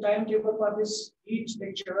will make timetable for this. Each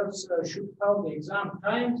lecturers should have the exam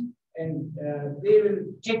times, and they will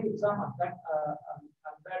take exam at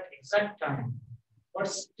that exact time. But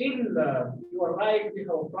still, you are right, we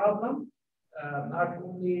have a problem, not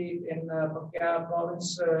only in Paktia province,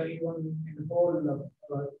 even in the whole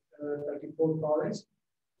 34 province,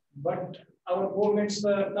 but our governments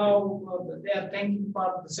now, they are thinking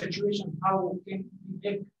about the situation, how can we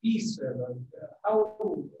get peace, how to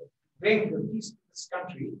bring the peace to this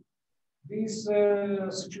country. This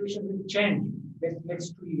situation will change in the next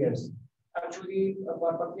 2 years. Actually,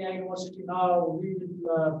 for Paktia University now, we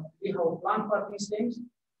have a plan for these things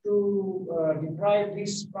to deprive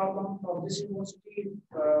this problem from this university.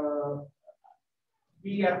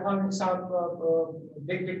 We are having some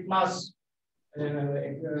big class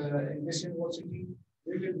in this university.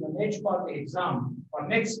 We will manage for the exam for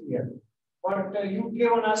next year. But you've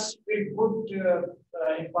given us very good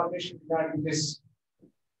information regarding this.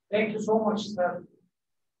 Thank you so much, sir.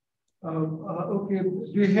 Okay,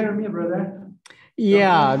 do you hear me, brother?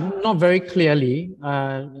 Yeah, not very clearly.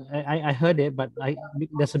 I heard it, but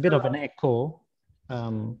there's a bit of an echo.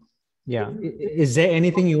 Yeah, is there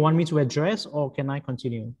anything you want me to address, or can I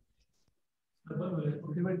continue?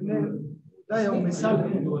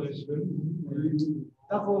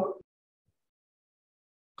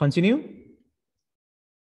 Continue?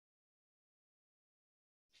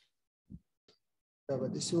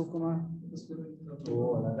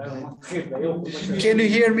 Can you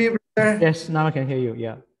hear me, brother? Yes, now I can hear you.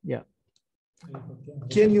 Yeah, yeah.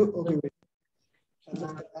 Can you? Okay, wait.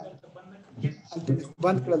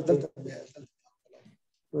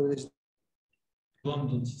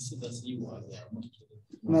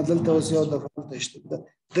 ما دلته اوس یو د فلته شته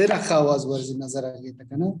د راخه आवाज ورزي نظر هغه ته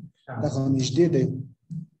کنه دا خو نږدې دی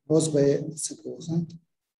اوس به څه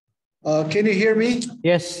Can you hear me?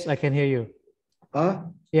 Yes, I can hear you.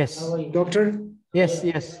 Yes. Doctor? Yes,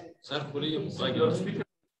 yes.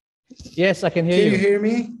 Yes, I can hear you. Can you hear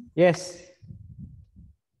me? Yes.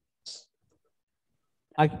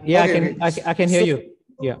 Yeah, okay, I can hear you.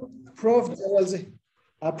 Yeah. Prof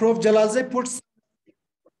Jalalzai puts.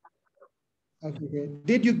 Okay.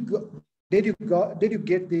 Did you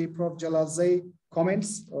get the Prof Jalalzai comments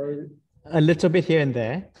or? A little bit here and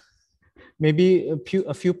there. Maybe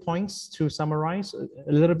a few points to summarize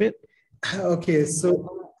a little bit. Okay, so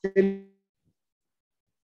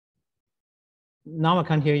now I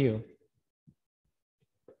can't hear you.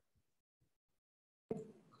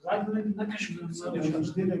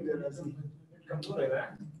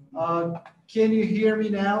 Can you hear me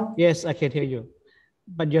now? Yes, I can hear you,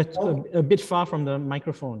 but you're a bit far from the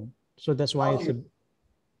microphone, so that's why it's a.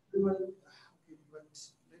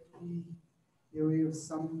 There were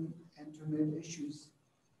some internet issues.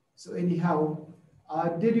 So anyhow,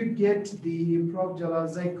 did you get the Prof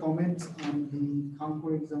Jalalzai comments on the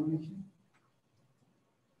Kanpur examination?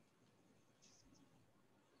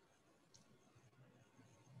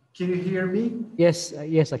 Can you hear me? Yes,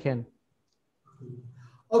 yes, I can.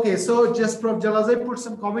 Okay, so just Prof Jalalzai put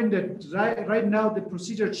some comment that right now the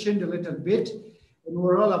procedure changed a little bit in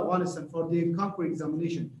overall Afghanistan for the Kanpur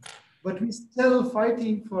examination. But we're still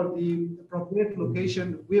fighting for the appropriate location.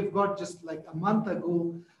 We've got just like a month ago,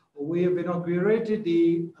 we have inaugurated the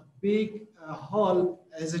big hall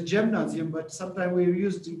as a gymnasium, but sometimes we're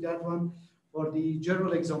using that one for the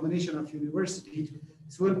general examination of university.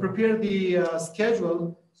 So we'll prepare the schedule.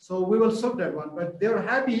 So we will solve that one. But they're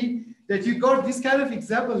happy that you got this kind of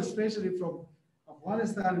example, especially from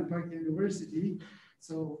Afghanistan and Paktia University.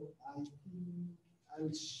 So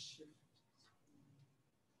I'll shift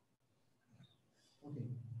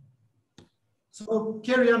So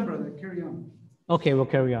carry on, brother, carry on. Okay, we'll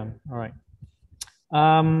carry on. All right.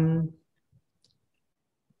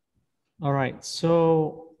 All right,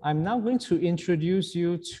 so I'm now going to introduce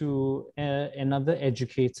you to another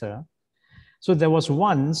educator. So there was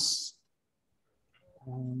once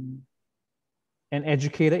an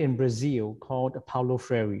educator in Brazil called Paulo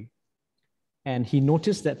Freire, and he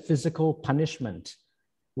noticed that physical punishment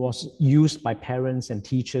was used by parents and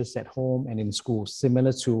teachers at home and in schools,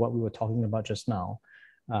 similar to what we were talking about just now.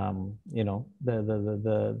 You know,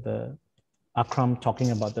 the Akram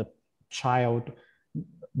talking about the child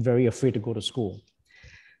very afraid to go to school.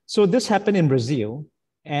 So this happened in Brazil.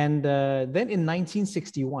 And then in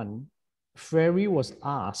 1961, Freire was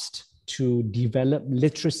asked to develop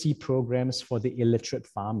literacy programs for the illiterate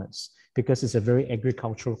farmers because it's a very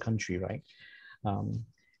agricultural country, right?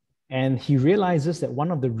 And he realizes that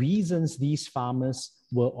one of the reasons these farmers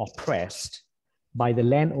were oppressed by the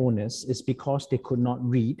landowners is because they could not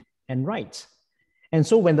read and write. And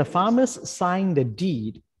so when the farmers signed the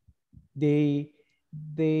deed, they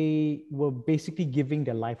were basically giving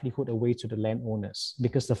their livelihood away to the landowners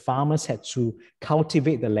because the farmers had to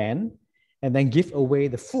cultivate the land and then give away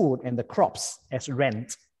the food and the crops as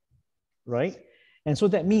rent, right? And so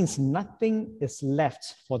that means nothing is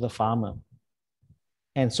left for the farmer.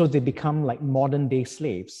 And so they become like modern day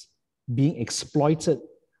slaves, being exploited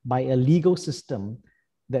by a legal system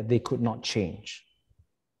that they could not change.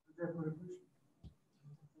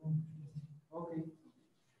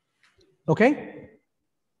 Okay?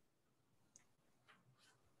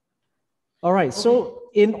 All right, so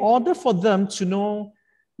in order for them to know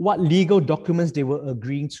what legal documents they were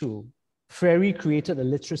agreeing to, Freire created a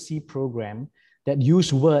literacy program that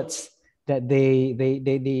used words that they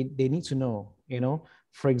need to know, you know.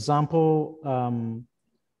 For example,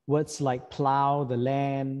 words like plow, the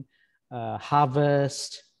land,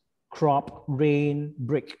 harvest, crop, rain,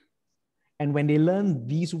 brick. And when they learned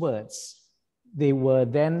these words, they were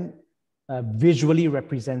then visually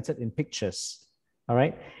represented in pictures, all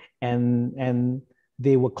right? And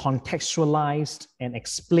they were contextualized and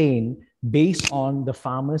explained based on the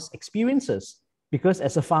farmer's experiences. Because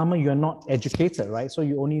as a farmer, you're not educated, right? So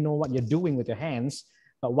you only know what you're doing with your hands.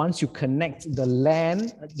 But once you connect the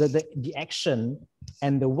land, the action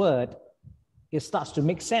and the word, it starts to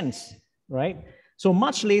make sense, right? So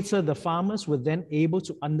much later, the farmers were then able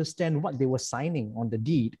to understand what they were signing on the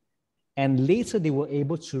deed. And later, they were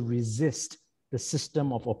able to resist the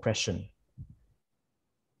system of oppression.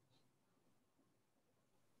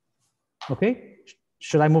 Okay,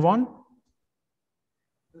 should I move on?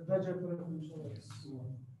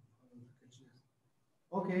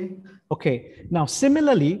 Okay. Okay, now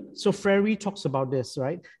similarly, so Freire talks about this,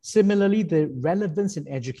 right? Similarly, the relevance in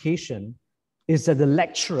education is that the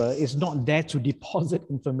lecturer is not there to deposit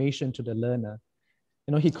information to the learner.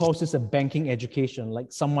 You know, he calls this a banking education, like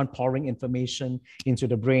someone pouring information into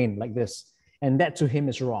the brain like this. And that to him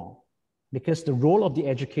is wrong because the role of the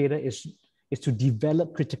educator is to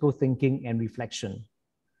develop critical thinking and reflection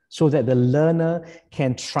so that the learner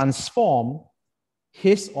can transform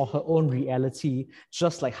his or her own reality,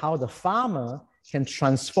 just like how the farmer can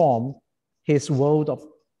transform his world of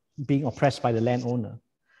being oppressed by the landowner.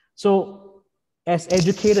 So as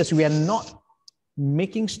educators, we are not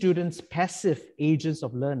making students passive agents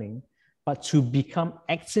of learning, but to become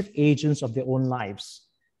active agents of their own lives.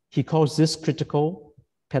 He calls this critical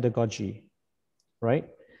pedagogy, right?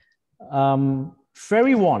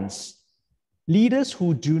 Freire warns, leaders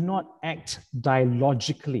who do not act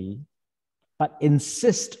dialogically, but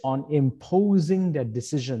insist on imposing their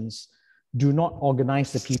decisions, do not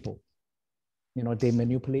organize the people. You know, they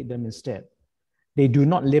manipulate them instead. They do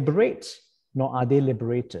not liberate, nor are they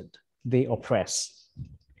liberated. They oppress.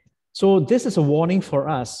 So this is a warning for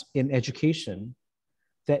us in education,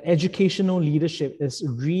 that educational leadership is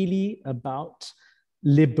really about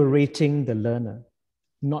liberating the learner,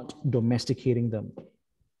 not domesticating them.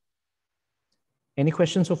 Any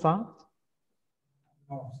questions so far?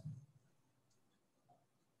 No.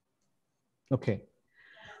 Okay.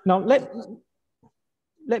 Now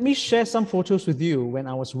let me share some photos with you when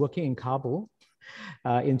I was working in Kabul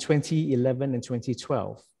in 2011 and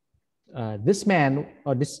 2012. This man,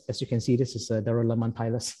 or this, as you can see, this is Darul Aman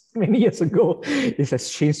Palace many years ago. It has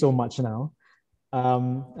changed so much now.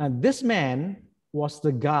 And this man was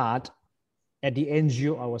the guard at the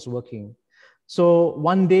NGO I was working. So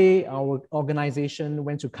one day our organization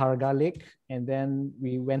went to Karaga Lake and then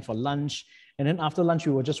we went for lunch. And then after lunch,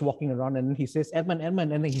 we were just walking around and then he says, Edmund,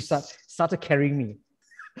 and then he started carrying me.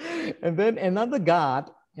 And then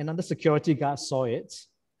another security guard saw it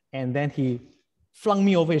and then he flung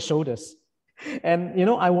me over his shoulders. And, you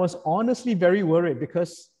know, I was honestly very worried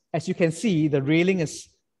because, as you can see, the railing is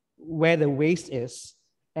where the waist is.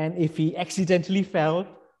 And if he accidentally fell,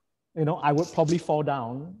 you know, I would probably fall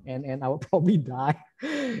down and I would probably die,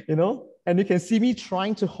 you know. And you can see me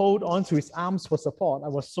trying to hold on to his arms for support. I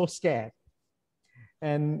was so scared.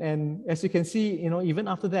 And as you can see, you know, even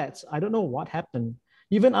after that, I don't know what happened.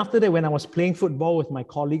 Even after that, when I was playing football with my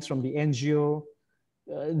colleagues from the NGO,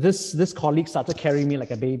 this colleague started carrying me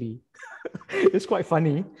like a baby. It's quite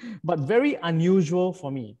funny, but very unusual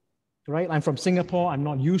for me, right? I'm from Singapore. I'm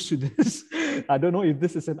not used to this. I don't know if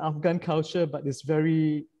this is an Afghan culture, but it's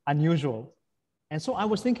very unusual. And so I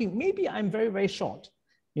was thinking, maybe I'm very, very short,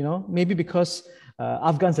 you know, maybe because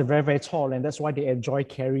Afghans are very, very tall, and that's why they enjoy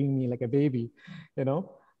carrying me like a baby, you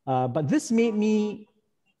know. But this made me,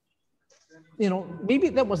 you know, maybe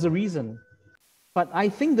that was the reason. But I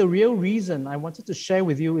think the real reason I wanted to share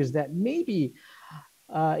with you is that maybe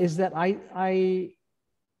is that I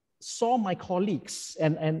saw my colleagues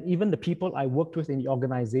and even the people I worked with in the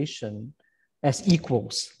organization as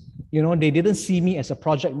equals. You know, they didn't see me as a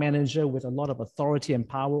project manager with a lot of authority and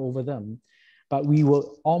power over them, but we were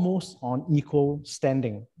almost on equal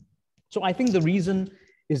standing. So I think the reason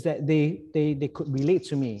is that they could relate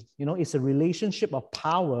to me. You know, it's a relationship of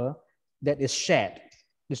power that is shared.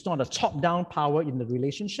 It's not a top-down power in the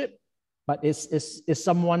relationship, but it's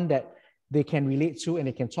someone that they can relate to and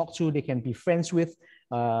they can talk to, they can be friends with,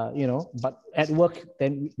 you know, but at work,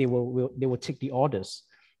 then they will take the orders.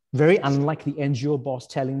 Very unlike the NGO boss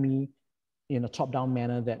telling me in a top-down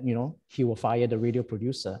manner that, you know, he will fire the radio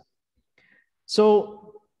producer.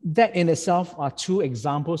 So that in itself are two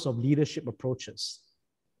examples of leadership approaches.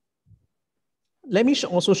 Let me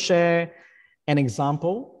also share an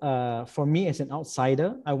example. For me as an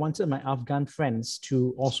outsider, I wanted my Afghan friends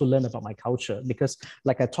to also learn about my culture because,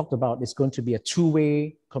 like I talked about, it's going to be a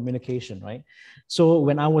two-way communication, right? So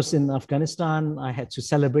when I was in Afghanistan, I had to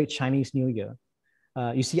celebrate Chinese New Year.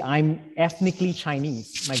 You see, I'm ethnically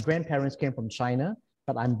Chinese. My grandparents came from China,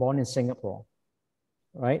 but I'm born in Singapore,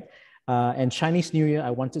 right? And Chinese New Year,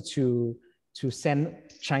 I wanted to send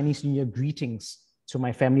Chinese New Year greetings to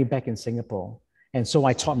my family back in Singapore. And so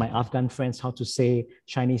I taught my Afghan friends how to say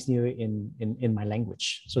Chinese New Year in my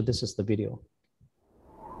language. So this is the video.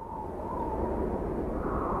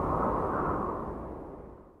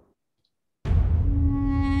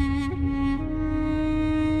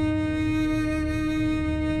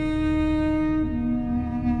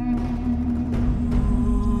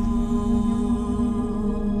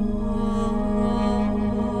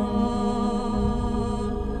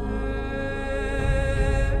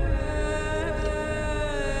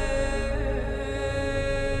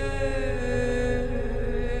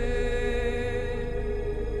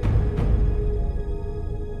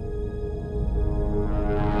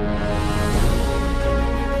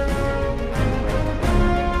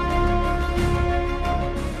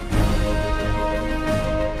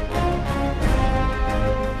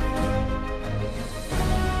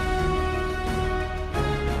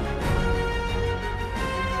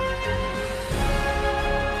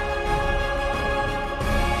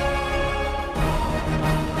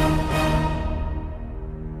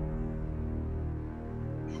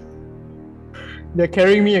 They're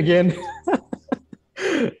carrying me again.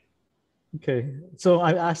 Okay, so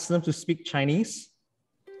I asked them to speak Chinese.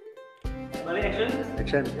 Ready, action?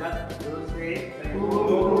 Action. Yeah, two, three.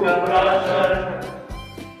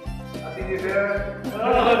 Happy New Year.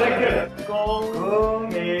 Oh, thank you.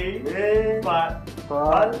 Gong hei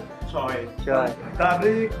fat choi.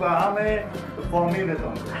 Tabrik bahame for me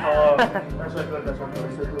betul. Oh, that's good. That's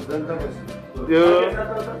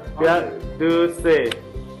good. Do say.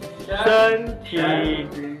 身体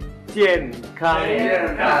健康。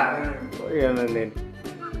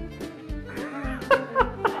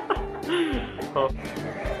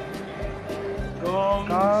恭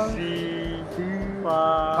喜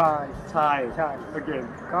发财 again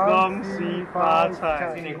恭喜发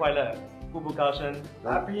财 新年快乐，步步高升。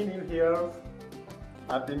 Happy New Year.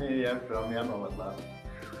 Happy New Year from Myanmar.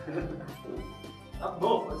 Up,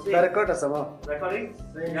 go. Let's see. Record sama. Recording?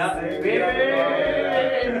 Yeah.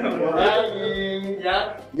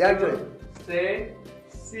 Yeah. Yeah. Say.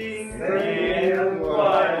 新年快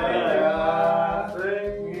乐，新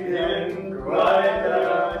年快乐。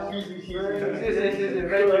谢谢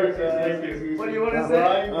Thank you. What do you want to say?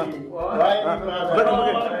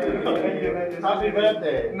 Happy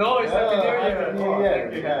birthday. No, it's Happy New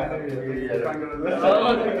Year. Happy New Year. Happy New Year.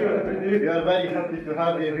 Oh, thank you. We are very happy to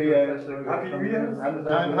have you here. Happy New Year. And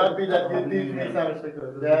I'm happy that you teach me some.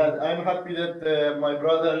 I'm happy that my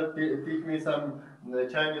brother teach me some The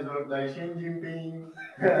Chinese word like Xi Jinping,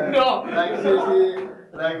 No. like Xi,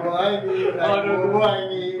 like Wai, like Wai.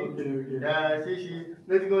 Okay. Yeah, Xi.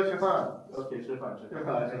 Let's go Japan. Okay, Japan.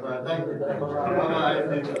 Thank you. Bye-bye.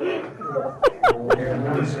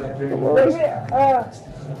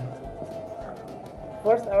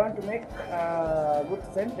 First, I want to make a good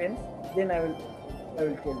sentence, then I will tell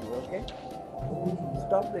you, okay?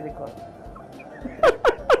 Stop the record.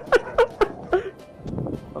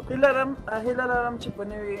 Hilaram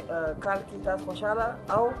Chipanewi Kalkita Koshala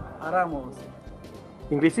au Aramos.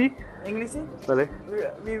 English? English?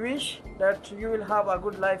 We wish that you will have a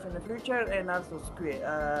good life in the future and also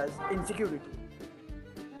in security.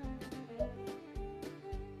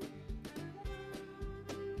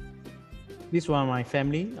 These were my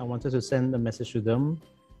family. I wanted to send a message to them.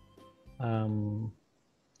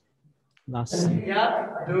 Last. Yeah,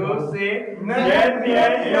 do say.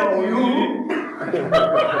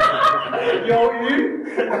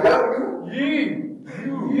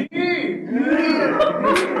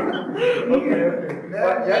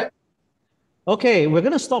 Okay, we're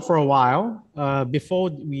going to stop for a while. Before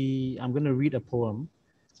I'm going to read a poem.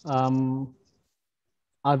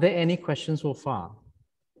 Are there any questions so far?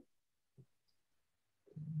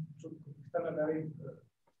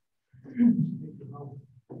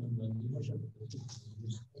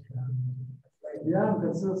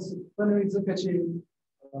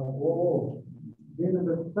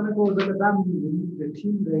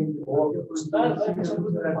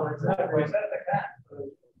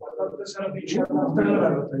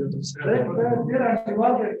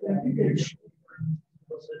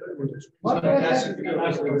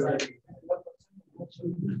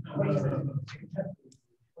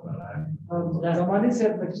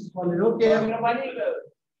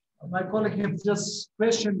 My colleague has just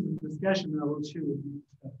questioned the discussion. I will share with you.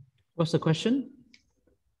 What's the question?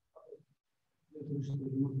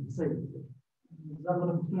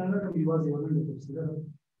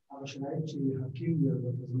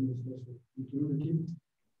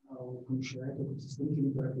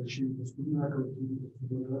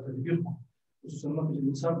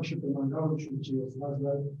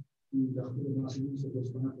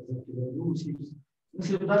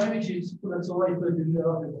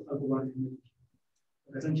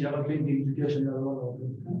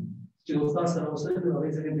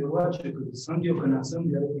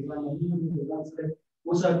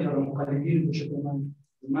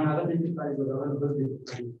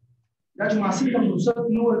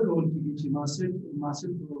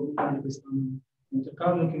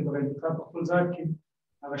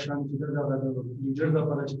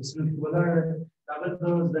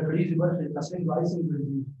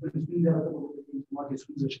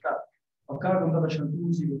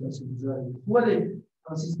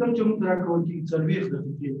 Sistem ce nu trebuie că țărviesc de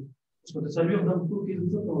fie. Și că țărviesc de fie că nu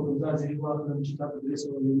trebuie să dați cu altă citate de să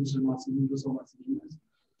o iei să mă asigură sau mă asigură.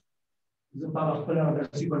 Zăpa până la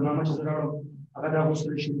sigur n-am ce să rau avea o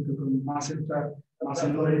să și că mă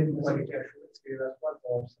asigură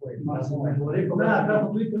Da, dar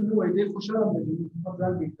tu că nu ai de fușara de fapt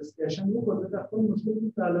de discussion nu că da cum nu știu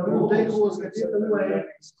că la o de o să că nu ai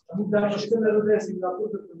nu da și că nu de Singapur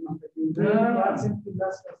de nu da ați că da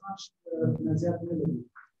să faci naziat mele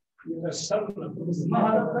ma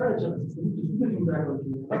da care ce nu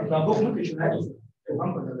da bog nu că și n-ai să am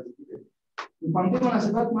pe de pandemia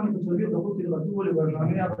se dat man că trebuie să facă la două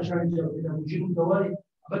barnamea așa în pedagogy nu dawai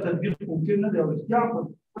a tadbir mumkin ne de ihtiyam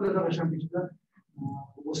ko da așa că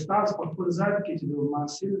استاد په خپل ځای کې چې د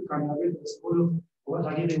محصل کامیابی د سکولو او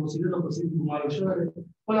هغه د وسیله د پسې ګمارل شوی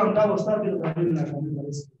په همدا استاد د تعلیم نه شامل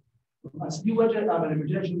دی اصلي وجه هغه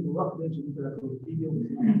لیمیټیشن د وخت د چې د راکوټي او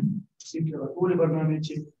سیمه راکوټي برنامه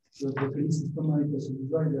چې د کلی سیستم باندې د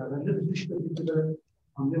سوزای د هغه د دشته چې د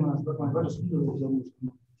همدې مناسبت باندې ورته څنګه وځو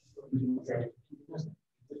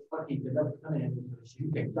پاتې دا څنګه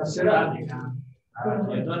یې تاسو راځي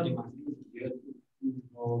یا دا دي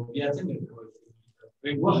او بیا څنګه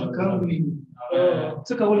وقت كوني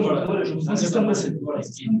تكون ولا شو سيستم بس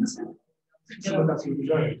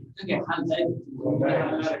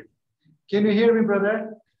Can you hear me, brother?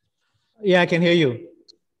 Yeah, I can hear you.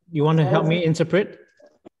 You want to help me interpret?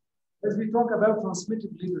 As we talk about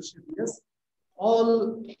transmitted leadership, yes,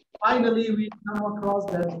 finally we come across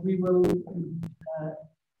that we will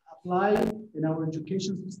apply in our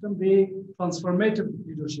education system the transformative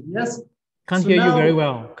leadership, yes? Can't hear you very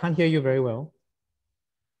well. Can't hear you very well.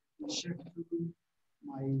 Check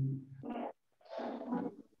my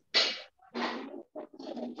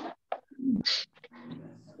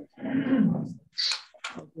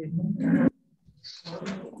okay.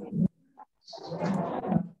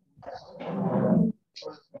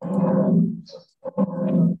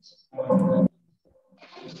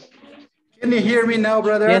 Can you hear me now,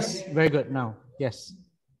 brother? Yes, very good now. Yes.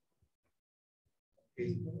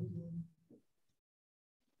 Can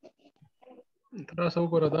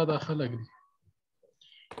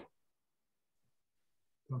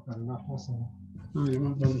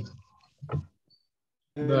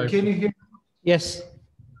you hear? Yes.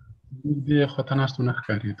 Can you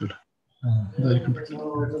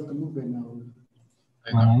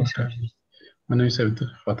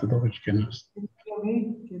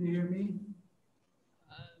hear me?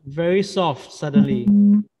 Very soft suddenly.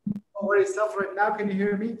 Oh, very soft right now. Can you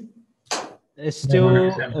hear me? It's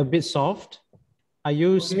still a bit soft. Are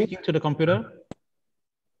you speaking to the computer?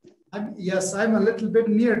 Yes, I'm a little bit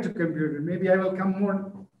near to computer. Maybe I will come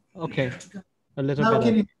more. Okay, a little Now better.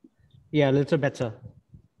 can you? Yeah, a little better.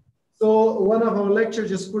 So one of our lecturers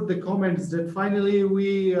just put the comments that finally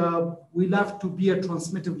we love to be a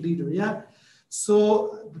transmittive leader. Yeah.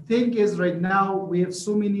 So the thing is, right now we have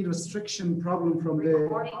so many restriction problem from the.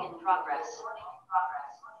 Recording in progress.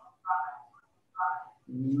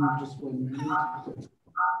 Just 1 minute.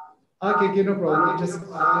 Okay, no problem. Just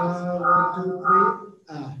 1, 2,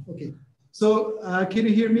 3. Okay. So can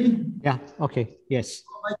you hear me? Yeah. Okay. Yes.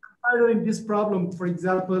 By considering this problem, for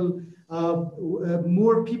example,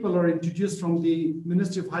 more people are introduced from the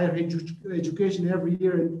Ministry of Higher Education every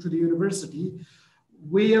year to the university.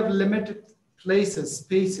 We have limited places,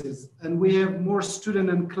 spaces, and we have more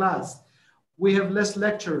student in class. We have less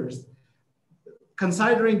lecturers.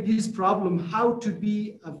 Considering this problem, how to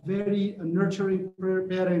be a very nurturing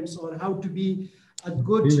parents, or how to be a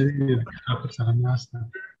good to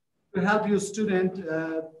help your student,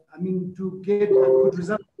 to get a good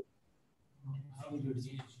result.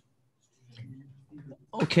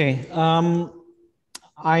 Okay.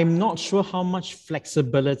 I'm not sure how much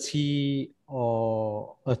flexibility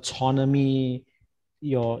or autonomy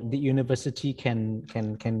the university can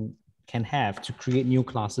have to create new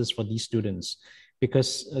classes for these students,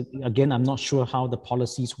 because again, I'm not sure how the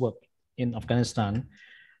policies work in Afghanistan.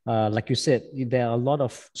 Like you said, there are a lot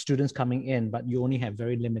of students coming in, but you only have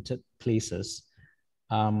very limited places.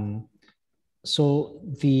 So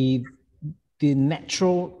the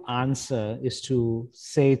natural answer is to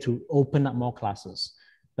say to open up more classes,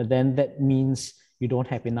 but then that means you don't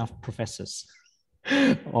have enough professors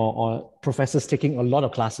or professors taking a lot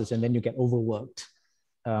of classes, and then you get overworked.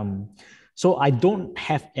 So I don't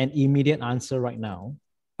have an immediate answer right now,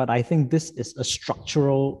 but I think this is a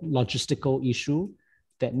structural logistical issue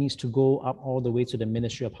that needs to go up all the way to the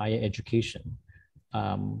Ministry of Higher Education,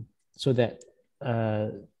 so that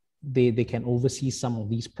they can oversee some of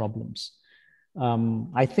these problems.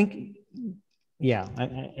 I think, yeah,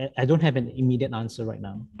 I don't have an immediate answer right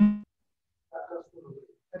now.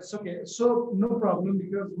 That's okay. So no problem,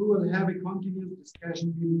 because we will have a continuous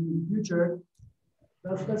discussion in the future.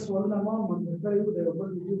 That's one of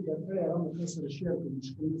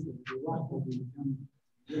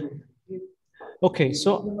Okay,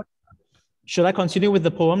 so should I continue with the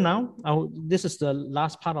poem now? This is the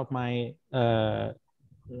last part of my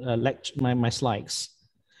lecture, my slides.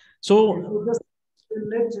 So we'll let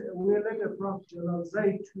Prof. Jalal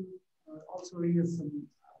Zaid to also read some.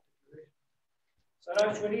 So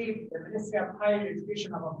actually, the Ministry of Higher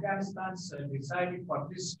Education of Afghanistan decided for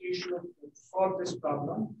this issue to solve this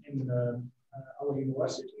problem in our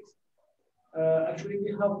universities. Actually,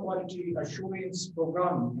 we have quality assurance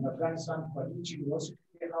program in Afghanistan for each university.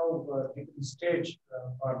 We have different stage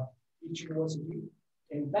for each university.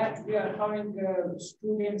 In that, we are having a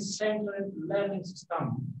student-centered learning system.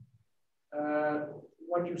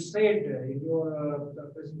 What you said in your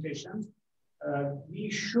presentation,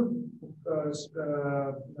 we should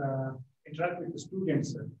interact with the students.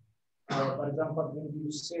 For example, when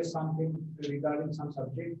you say something regarding some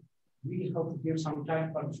subject, we have to give some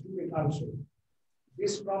time for the student also.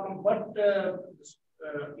 This problem, but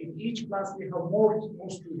in each class we have more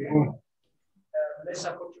students, less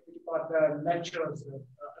opportunity for the lecturers.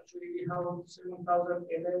 Actually, we have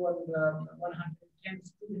 110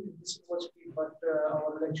 students in this university, but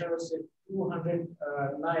our lecturers say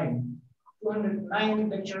 209. 209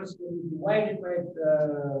 lecturers will be divided by the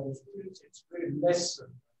students. It's very less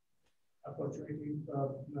opportunity to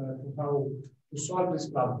solve this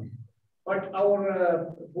problem. But our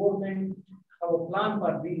government have a plan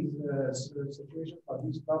for these situations, for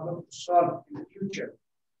these problems to solve in the future.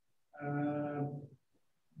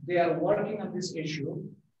 They are working on this issue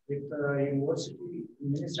with the university,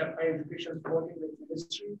 Ministry of Higher Education working with the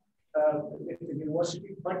ministry, with the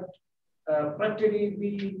university, but practically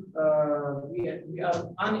we are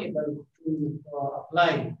unable to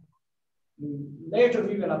apply. Later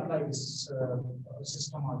we will apply this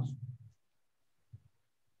system also.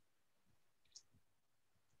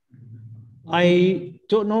 I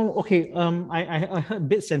don't know. Okay, I heard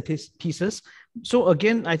bits and pieces. So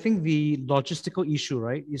again, I think the logistical issue,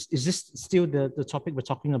 right? Is this still the topic we're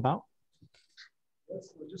talking about?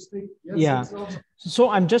 Yes, logistic. Yes, yeah. So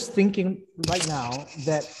I'm just thinking right now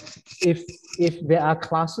that if there are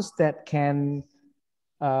classes that can,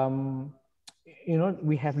 you know,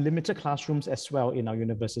 we have limited classrooms as well in our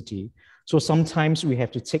university. So sometimes we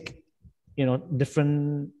have to take, you know,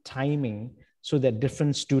 different timing so that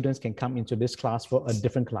different students can come into this class for a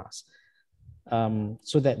different class,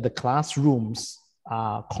 so that the classrooms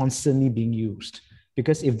are constantly being used.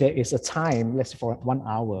 Because if there is a time, let's say for 1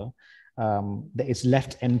 hour, that is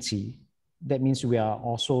left empty, that means we are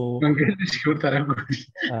also,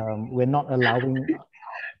 we're not allowing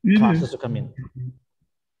classes to come in.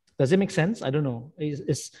 Does it make sense? I don't know.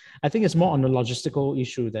 I think it's more on the logistical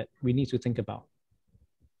issue that we need to think about.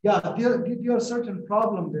 Yeah, there are certain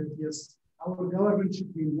problems that, yes, our government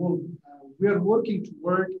should be involved. We are working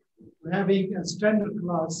toward having a standard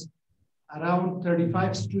class around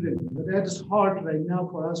 35 students, but that is hard right now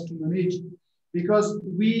for us to manage, because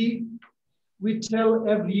we tell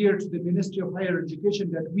every year to the Ministry of Higher Education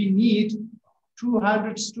that we need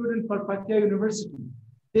 200 students for Paktia University.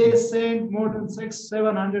 They send more than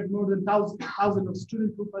 700, more than 1,000 of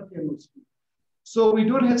students to Paktia University. So we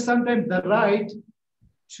don't have sometimes the right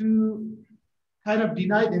to kind of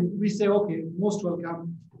deny them. We say, okay, most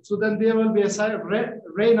welcome. So then there will be a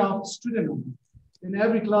rain of students. In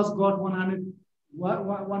every class got 100,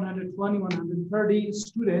 120, 130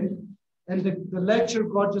 students, and the lecture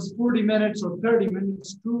got just 40 minutes or 30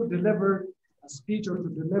 minutes to deliver a speech or to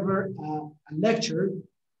deliver a lecture.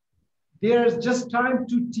 There's just time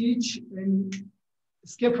to teach and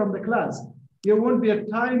escape from the class. There won't be a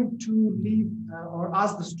time to leave or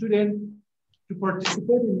ask the student to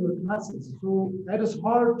participate in your classes. So that is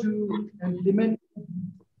hard to implement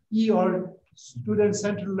or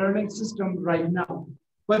student-centered learning system right now.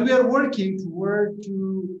 But we are working toward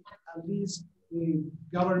to at least the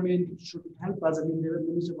government should help us. I mean, the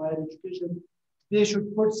Ministry of Higher Education, they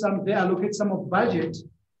should put they allocate some of budget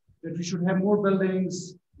that we should have more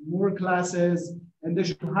buildings, more classes, and they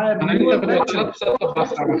should hire more lecturers.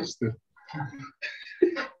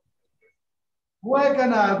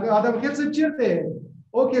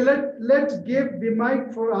 Okay, let's give the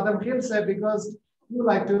mic for Adam Khilsa because he would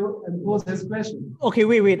like to pose his question. Okay,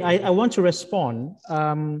 wait. I want to respond.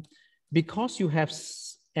 Because you have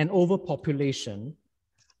an overpopulation,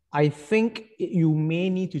 I think you may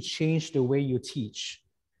need to change the way you teach.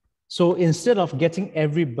 So instead of getting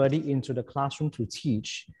everybody into the classroom to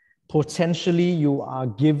teach, potentially you're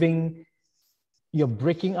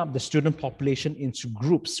breaking up the student population into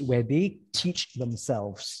groups where they teach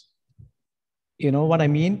themselves. You know what I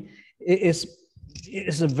mean?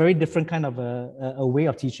 It's a very different kind of a way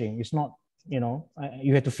of teaching. It's not, you know,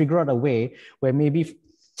 you have to figure out a way where maybe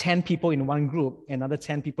 10 people in one group, another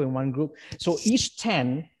 10 people in one group. So each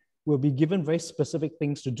 10 will be given very specific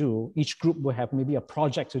things to do. Each group will have maybe a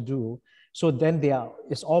project to do. So then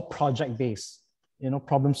it's all project-based, you know,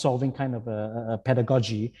 problem-solving kind of a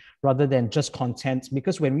pedagogy rather than just content.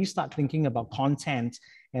 Because when we start thinking about content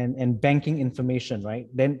and banking information, right,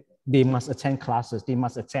 then they must attend classes, they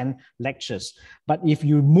must attend lectures. But if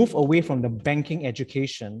you move away from the banking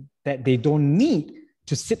education that they don't need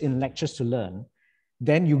to sit in lectures to learn,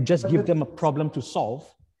 then you just give them a problem to solve,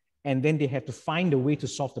 and then they have to find a way to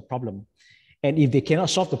solve the problem. And if they cannot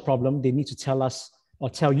solve the problem, they need to tell us or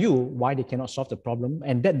tell you why they cannot solve the problem.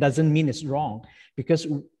 And that doesn't mean it's wrong, because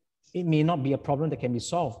it may not be a problem that can be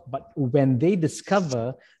solved. But when they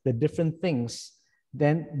discover the different things,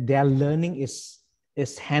 then their learning is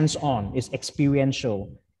hands-on, is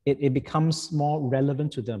experiential. It becomes more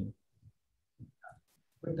relevant to them.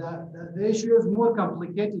 But the issue is more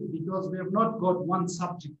complicated because we have not got one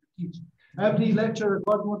subject to teach. Every lecturer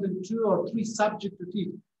got more than 2 or 3 subjects to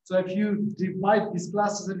teach. So if you divide these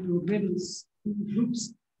classes into many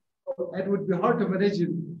groups, it would be hard to manage it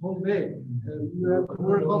the whole day. You have to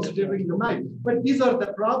work also during the night. But these are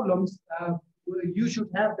the problems. You should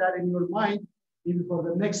have that in your mind even for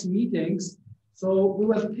the next meetings. So we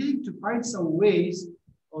will think to find some ways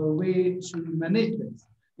or way to manage this.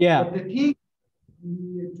 Yeah. But the thing,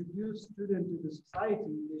 we introduce students to the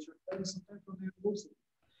society, they should learn something from the university.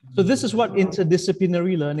 So this is what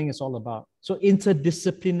interdisciplinary learning is all about. So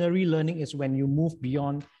interdisciplinary learning is when you move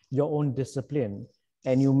beyond your own discipline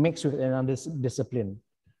and you mix with another discipline,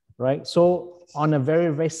 right? So on a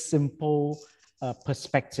very, very simple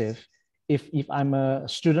perspective, if I'm a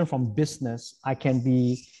student from business, I can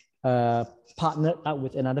be partnered up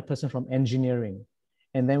with another person from engineering.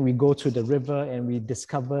 And then we go to the river and we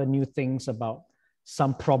discover new things about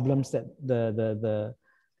some problems that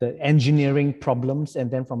the engineering problems, and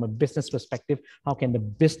then from a business perspective, how can the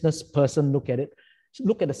business person look at it,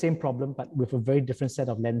 look at the same problem, but with a very different set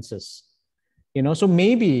of lenses. You know, so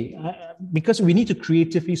maybe because we need to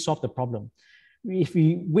creatively solve the problem. If we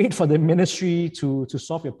wait for the ministry to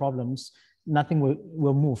solve your problems, nothing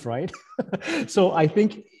will move, right? So I think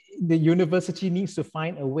the university needs to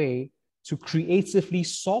find a way to creatively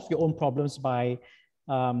solve your own problems by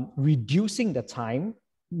reducing the time,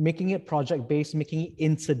 making it project-based, making it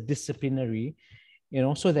interdisciplinary, you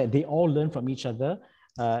know, so that they all learn from each other,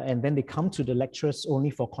 and then they come to the lecturers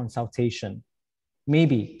only for consultation.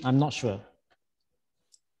 Maybe, I'm not sure.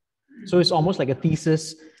 So it's almost like a thesis,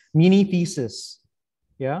 mini thesis,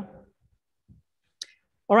 yeah?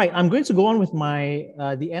 All right, I'm going to go on with my,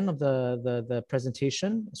 the end of the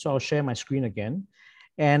presentation. So I'll share my screen again.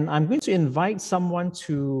 And I'm going to invite someone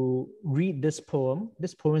to read this poem.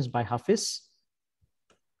 This poem is by Hafiz.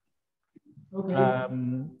 Okay.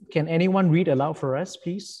 Can anyone read aloud for us,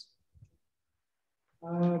 please?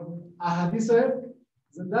 Hafiz sir,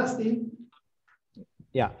 Zindasti.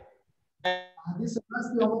 Yeah. Hafiz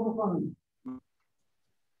Zindasti.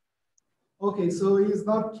 Okay, so he's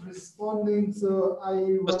not responding, so I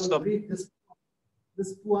will read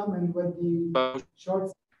this poem and when the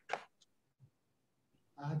short.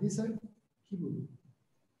 Hafiz sir,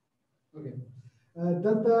 okay.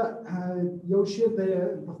 دلته یو شعر د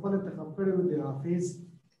خپل انتخاب کړی و د حافظ.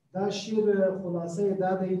 دا شعر خلاصه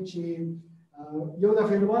دا دی چې یو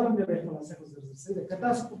دفعه لولم بیا به خلاصه خو زر زر ده که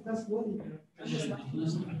تاسو ولې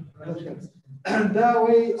دا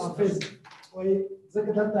وایي حافظ وایي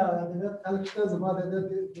ځکه دلته ادبیات خلک شته زما د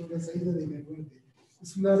ادبیات صحیح ده دی.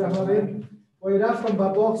 بسم الله الرحمن الرحیم. وایي رفتم به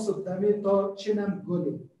باغ صبحدمه تا چنم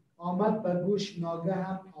گلی آمد به گوش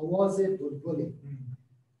ناگهم آواز بلبلی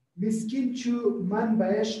مسکین چو من به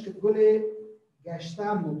عشق گل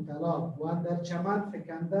گشتم مبتلا و اندر چمن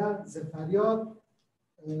فکنده ز فریاد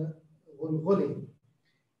غلغلی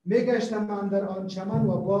میگشتم اندر آن چمن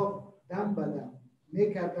و باغ دم بدم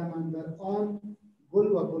میکردم اندر آن گل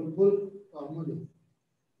و بلبل تاملی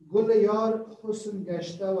گل یار حسن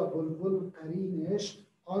گشته و بلبل قرین عشق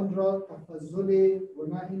آن را تفضلی و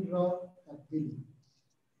نه این را تبدیلی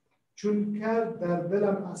چون کرد در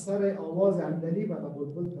دلم اثر آواز عندلیب و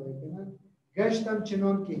بلبل تایکنم گشتم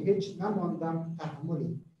چنان که هیچ نماندم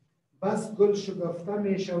تحملی بس گل شگفته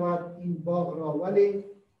می شود این باغ را ولی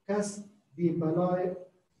کس بی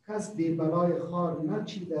بلای خار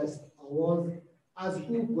نچیده است آواز از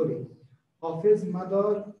او گلی حافظ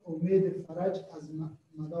مدار امید فرج از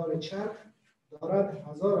مدار چرخ دارد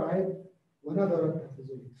هزار عیب و ندارد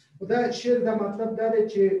تفضلی. و دا شعر دا مطلب داره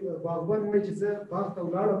چې باغبان وایي چې زه باغ ته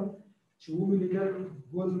ولاړم چې ومې لیدل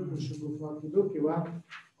ګل په شګوفه کېدو کې وه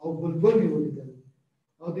او بلبل مې ولیدل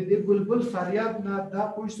او د دې بلبل فریاد نه دا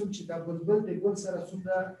پوه شوم چې دا بلبل د ګل سره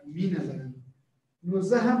څومره مینه لري. نو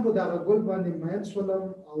زه هم په دغه ګل باندې مین شولم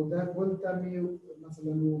او دا ګل ته مې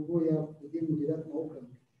مثلا اوبو یا د دې مدیریت مې وکړم.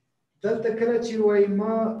 دلته کله چې وایي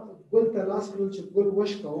ما ګل ته لاس کړل چې ګل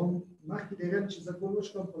وشکوم مخکې د هغه چې زه ګل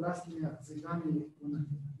وشکوم په لاس کې مې اغزیګانې ونه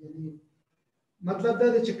یعنې مطلب دا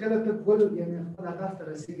دی چې کله ته ګل یعنې خپل هدف ته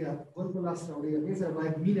رسېږي ګل په لاس راوړي هغې سره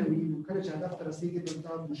باید مینه وي نو کله چې هدف ته رسېږي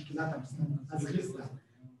دلته مشکلات هم شته ازغي شته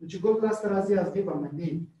نو چې ګل لاس ته راځي ازغي به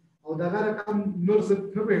منې او دغه رقم نور زه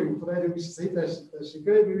نه پوهېږم خدای دې وکړي چې صحیح تشریح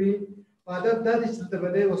کړی به وي په هدف دا دی چې دلته به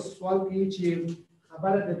دی اوس سوال کوي چې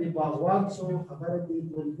خبره د دې باغوان سو خبره د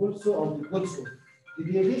بلبل سو او د ګل سو د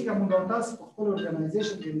دې هغې که موږ او تاسو په خپل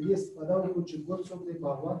ارګنایزیشن کې د دې استفاده وکړو چې ګل څوک دی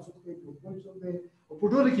باغوان څوک دی بلبل څوک دی او په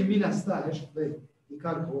ټوله کې مینه شته عشق دی د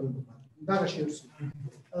کار کولو لپاره دغه شعر سو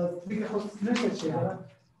فکر خو نشته چې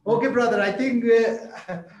Okay, brother, I think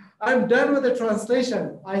I'm done with the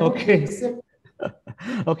translation. I hope you accept.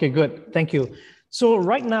 Okay, good. Thank you. So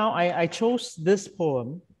right now, I chose this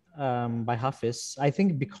poem by Hafiz, I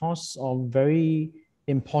think because of very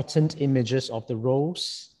important images of the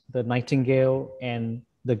rose, the nightingale, and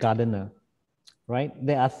the gardener, right?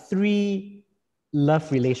 There are three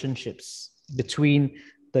love relationships between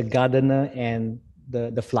the gardener and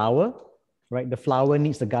the flower, right? The flower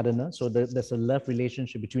needs the gardener. So there's a love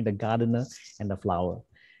relationship between the gardener and the flower.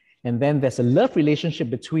 And then there's a love relationship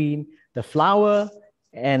between the flower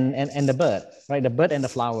and the bird, right? The bird and the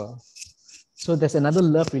flower. So there's another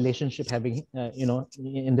love relationship having,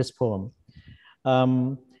 in this poem.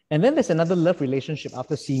 And then there's another love relationship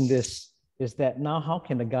after seeing this, is that now how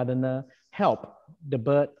can the gardener help the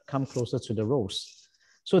bird come closer to the rose?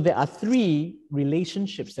 So there are three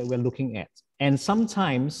relationships that we're looking at. And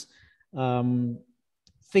sometimes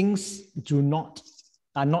things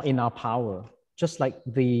are not in our power. Just like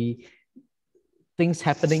things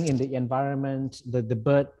happening in the environment. The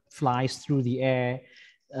bird flies through the air.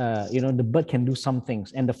 The bird can do some things,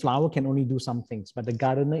 and the flower can only do some things. But the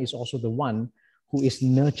gardener is also the one who is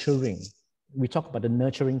nurturing. We talk about the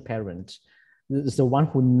nurturing parent. It's the one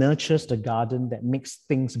who nurtures the garden that makes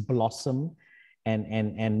things blossom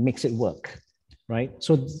and makes it work, right?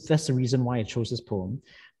 So that's the reason why I chose this poem.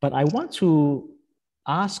 But I want to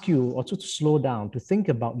ask you also to slow down, to think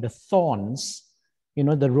about the thorns.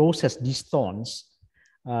 The rose has these thorns.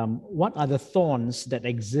 What are the thorns that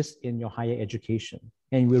exist in your higher education?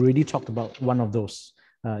 And we already talked about one of those.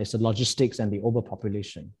 It's the logistics and the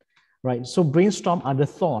overpopulation, right? So brainstorm other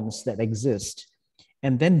thorns that exist,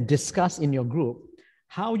 and then discuss in your group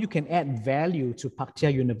how you can add value to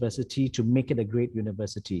Paktia University to make it a great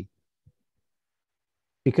university.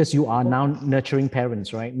 Because you are now nurturing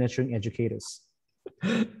parents, right? Nurturing educators.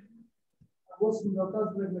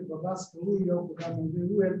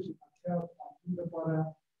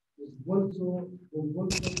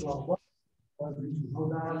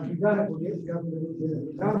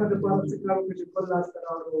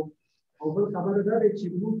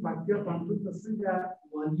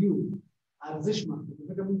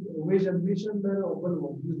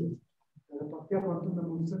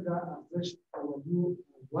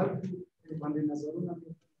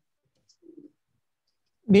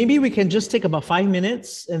 Maybe we can just take about 5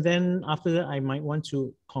 minutes, and then after that, I might want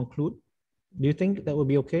to conclude. Do you think that would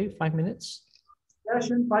be okay? 5 minutes?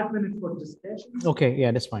 5 minutes for discussion. Okay,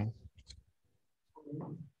 yeah, that's fine.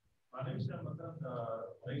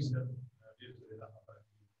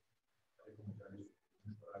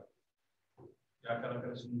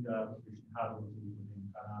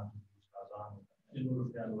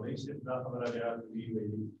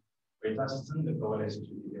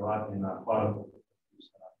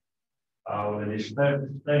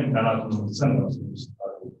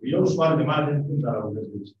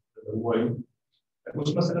 اوس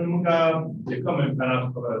مثلا موږ د کوم امکاناتو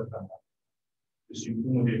خبره کوو د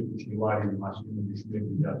سیمونو د کوچنیوالي د ماشینونو د شمېر د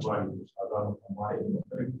زیاتوالي د استادانو کموالي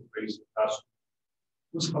مختلف رئیس تاسو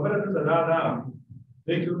اوس خبره ده دا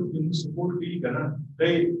دی چې موږ سپورټ کوي که نه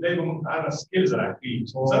دی به موږ هغه سکیلز راکوي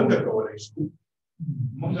څنګه کولی شو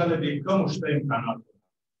موږ له دې کمو شته امکاناتو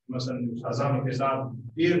مثلا د استادانو تعداد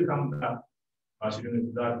ډېر کم ده ماشینونو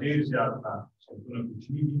تعداد ډېر زیات ده صنفونه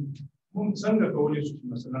کوچني دي موږ څنګه کولی شو چې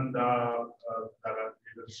مثلا دا دغه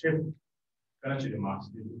لیډرشپ کله چې د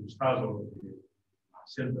محصل استاد او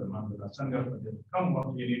محصل ترمنځ دا څنګه په کم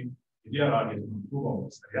وخت کې د دې اغېزمنتوب او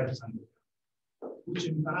مؤثریت څنګه کوم چې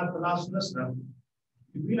امکانات په لاس نشته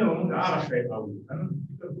وینه موږ هغه شی کوو کنه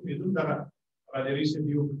فکر کوم یې دغه هغه د رئیس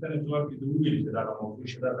دی یو پوښتنه ځواب کې د ویلي چې دا موضوع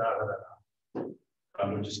شته دا هغه ده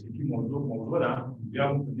لوجستیکي موضوع ده بیا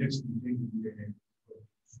موږ په نیکسټ میټینګ کې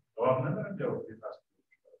جواب نه درکوو تاسو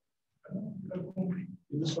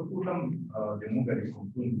د سپورټ هم د موږ د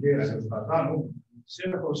کوم ډېر استادانو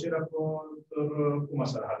صرف او صرف تر کومه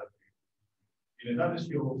سرحد پورې دا د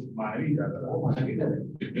یو معنوي ده معنوي ده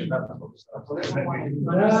دا تاسو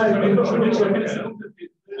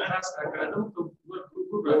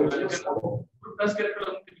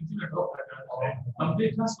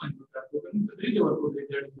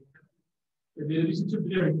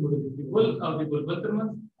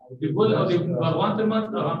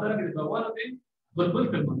بلبل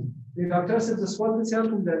کلمه د ډاکټر صاحب د سوال د سیال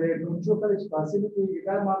کوم دی نو چې کله چې تاسو ته یې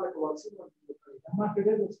کار مال له واکسین ورکړي ما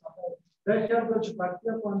کېدل دا خیال د چې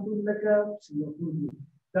پاکستان پوهنتون لکه سنگاپور دی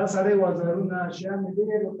دا سړی وزارونه اشیاء مې دې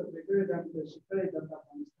له تطبیقي د شکرې د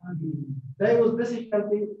افغانستان دی دا یو د څه خیال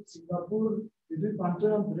دی سنگاپور د دوی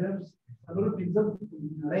پوهنتون درس څلور پنځه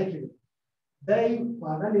نړۍ کې دا په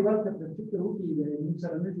هغه لیول ته فکر وکړي د موږ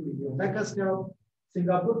سره نه جوړیږي دا کس چې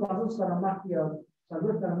سنگاپور په سره مخ کې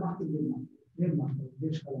څلور سره مخ کې دی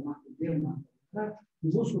دیش کلمات دیم نه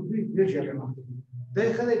د اوسو دوی دیش کلمات دا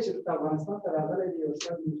خلک چې په افغانستان ته راغلي دي او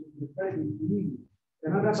شاید موږ په دې کې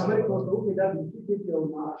نه دا خبرې کوو دا د دې یو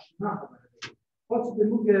ناشنا خبره ده خاص په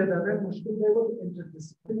موږ دا د مشکل دی او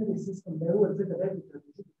انټردیسپلینری سیستم دی او څه دا د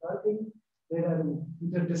ستراتیژي کار کوي دا د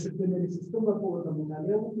انټردیسپلینری سیستم په اړه د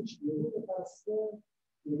مطالعه وکړي چې یو د تاسو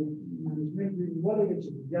منیجمنت دی ولې چې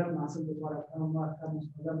د ځان حاصل لپاره کوم کار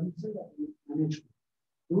مستقل څنګه منیج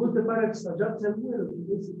دوست لپاره استجاب څنګه د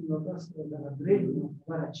دې سیستم تاسو د درې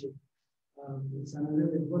لپاره چې سنوي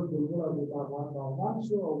د ټول ټول د باغوان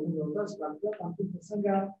شو او موږ تاسو باندې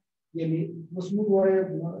څنګه یعنی مسموم وایي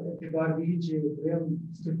اعتبار دی چې دریم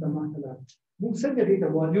سیستم ماته موږ څنګه دې ته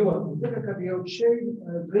والیو ورکړو دا کله یو شی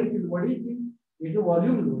درې وړي دي یو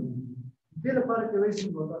والیو دې لپاره چې وایي چې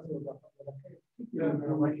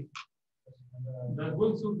تاسو دا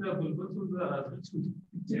ګل څوک ده بلبل څوک ده اصل څوک ده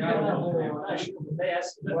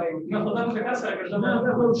نه خدای مو کار سره کړل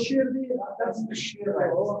دا خو شعر دی تاسو شعر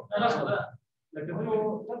راو نه خدای لکه نو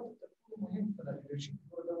مهم په دې شي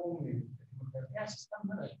دا و مې یا سیستم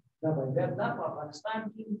نه دا باید دا په افغانستان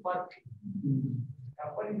کې فرق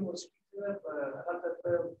خپل یونیورسيټي په هغه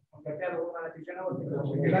ته مونږه ته ورته نتیجه نه ورته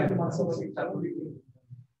دا مقصد څه تاسو لیکي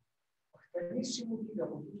په سیمو کې دا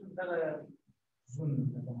خصوصا دا زون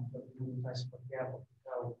دا تاسو په کې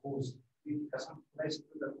او کوز دې قسم پرایس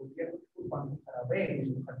د کوټه په باندې خرابې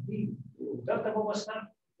خدي دا ته په وسه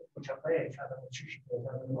په چاپه شاده شي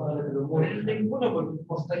دا څنګه په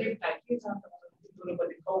مختلف تاکید ځان ته ټول په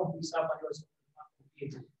دې کوم حساب باندې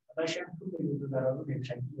دا شان ټول دې دا راځي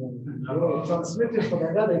چې څنګه ترانسلیټ په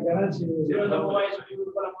دا د ګرانشي دا وایي چې یو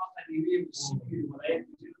بل ما ته دی سیمه ولایت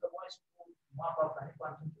دا وایي ما په تاریخ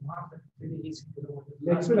باندې ما ته دې هیڅ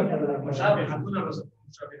لیکچر په مشابه حقونه رسول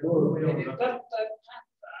مشابه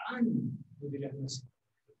عن مديرية مصر.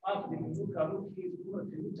 أخذ من ذلك قالوا في دورة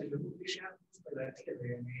تجربة بيشان بلاتي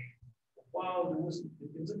يعني واو دوس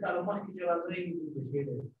من ذلك قالوا ما في جرازين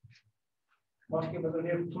بجيله ما في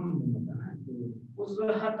بدوني تون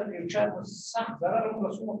وزر حتى يشاد صح ضرر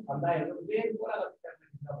رسول الله يقول ده ولا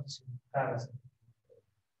كتاب بس كارس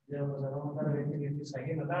ده وزر ما كان بيجي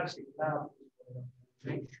صحيح ندار شيء كتاب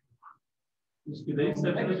مش كده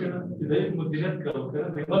يستفيد كده كده مديريات كده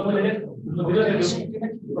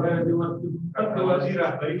مديريات دي وقت وزير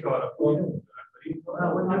رهبري كوره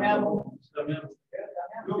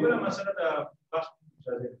یو بل مسله د بحث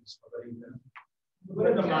مجازي خبرې ده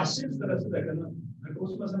وګوره د معاصر سره څه ده کنه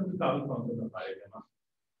اوس مثلا د تعلق باندې د پاره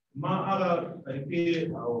ما هغه طریقې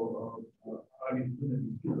او اړین دي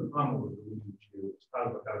چې عام وګورئ چې استاد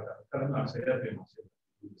وکړه کله نو اکثریت به معاصر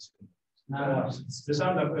د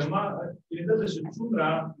ساده ما د دې څومره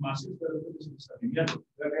معاصر سره د صمیمیت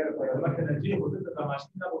غیر مکه نه دی او د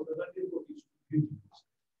معاصر نه او د دې په کې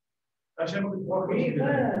عشان التوحيد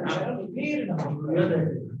كبير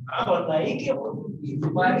وضعيك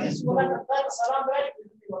وباريس ولا كتاب سلام عليكم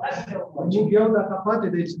موږ یو د کفات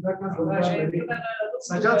د چې دا کار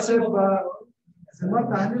سجاد صاحب زما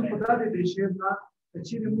تحلیل خدا دې د شعر نه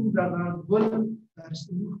چې موږ دا ګل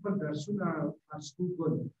موږ خپل درسونه ارسکو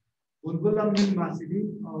ګل هم من محصلین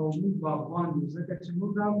او موږ باغوان یو ځکه چې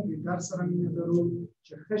موږ هم د درس سره مینه لرو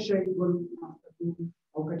چې ښه شی ګل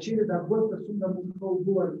او کچېره دا ګل تر څومره موږ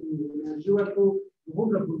وګورو انرژي ورکړو موږ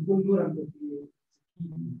د ګل نور هم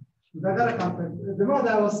دا کار کوم دغه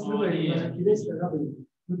دا وسله چې دې سره راغلي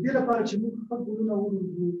نو دې لپاره چې موږ خپل ګلونه ورو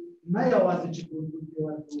نه یوازې چې ګل ورکړو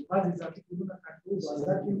بعضې ذاتي ګلونه کټو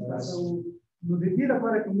بازار کې تاسو نو د دې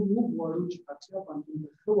لپاره چې موږ وګورو چې پکتیا باندې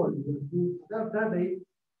ښه ورکړو دا دی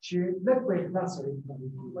چې لږ په اخلاص سره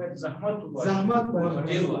باید زحمت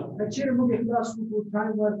وکړو کچېره موږ اخلاص وکړو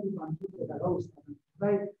ټایم ورکړو باندې دا اوسه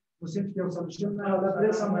باید وسیم کې اوسه چې نه ولا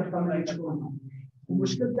درې سم باندې چکو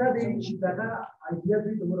مشکل دا دی چې دا ایډیا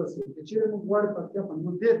دې ورسې چې موږ غواړو پکتیا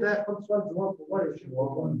باندې دې ته خپل سوال جواب وغواړو چې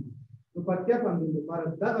نو پکتیا باندې لپاره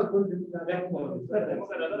دا ګل دې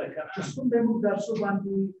چې څومره موږ درسو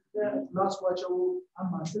باندې لاس واچو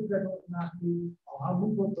اما څنګه نه اخلي او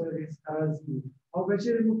موږ په راځي او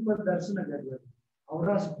کچېره موږ په درسونه کوي او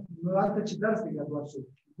راس نو راته چې درس کې ګډوډ شو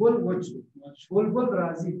ګل وچو ګل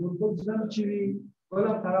راځي ګل ځم چې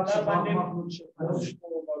ولا طرف سے باندې محمود شو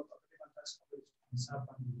حساب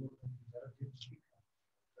باندې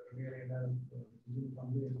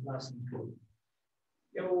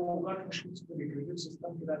یو غټ مشکل چې په ګریډ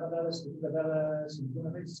سیستم کې دا سیستم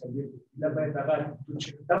نه څه دا باید دا چې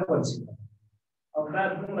دا ورسي او دا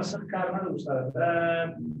موږ سره کار نه وسره دا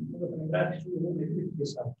موږ په نګرافي شو موږ دې کې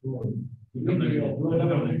ساتو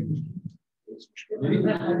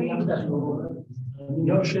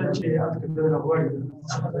یو شی چې اته د غوړي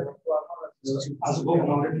از وګ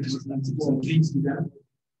مونږ د سیستم پلیز دي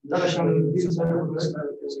دا شان دې سره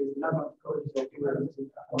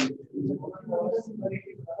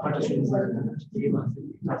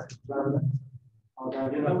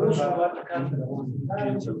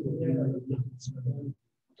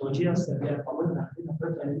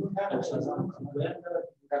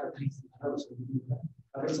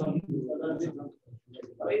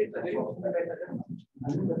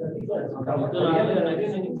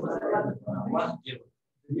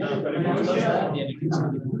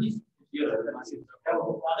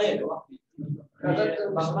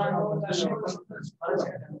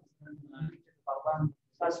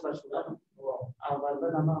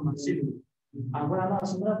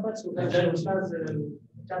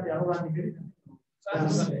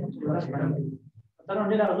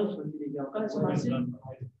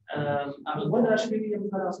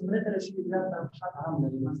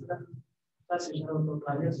Kasih cara untuk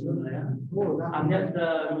pelajar sebenarnya. Ambil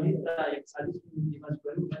minta yang sadis di mas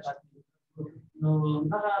baru no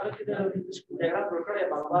nah kita daerah berkara ya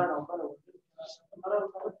bangga apa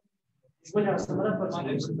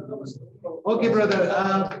Okay, brother.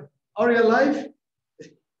 Are you alive?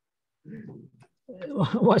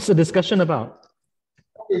 What's the discussion about?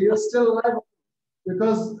 Okay, you're still alive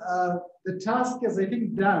because the task is, I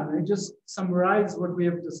think, done. I just summarize what we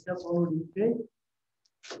have discussed already today.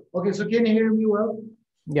 Okay, so can you hear me well?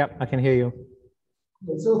 Yep, I can hear you.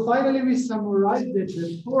 Okay, so finally, we summarized it.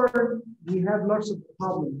 Before, we have lots of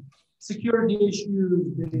problems, security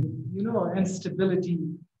issues, instability,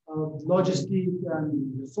 logistics,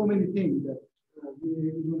 and so many things that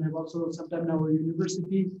we don't have. Also, sometimes in our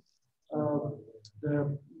university,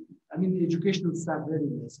 the educational staff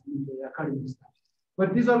readiness, the academic staff.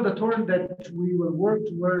 But these are the thorns that we will work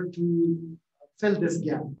toward to fill this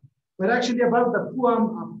gap. But actually about the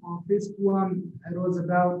poem, of this poem, it was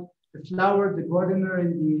about the flower, the gardener,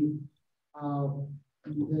 and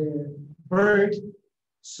the bird.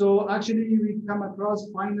 So actually we come across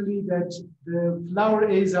finally that the flower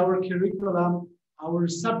is our curriculum, our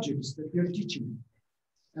subjects that we are teaching.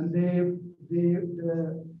 And the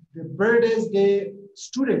bird is the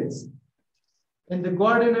students. And the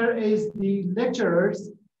gardener is the lecturers,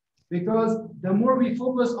 because the more we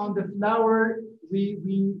focus on the flower,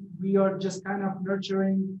 we are just kind of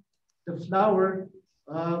nurturing the flower.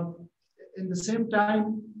 In the same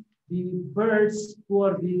time, the birds who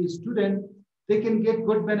are the student, they can get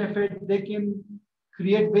good benefit. They can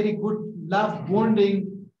create very good love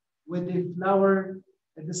bonding with the flower.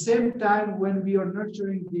 At the same time, when we are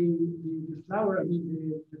nurturing the flower,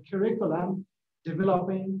 the curriculum,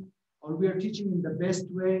 developing, or we are teaching in the best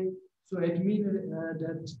way. So it means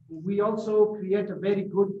that we also create a very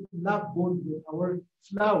good love bond with our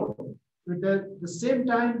flower. But at the same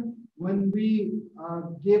time, when we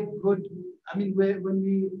give good, when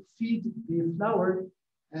we feed the flower,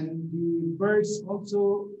 and the birds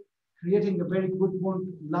also creating a very good bond,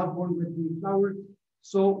 love bond with the flower.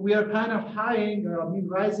 So we are kind of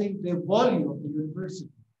rising the volume of the university.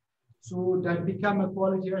 So that become a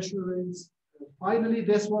quality assurance. Finally,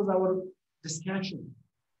 this was our discussion.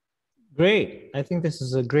 Great. I think this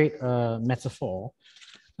is a great metaphor.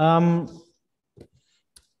 Are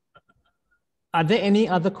there any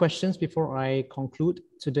other questions before I conclude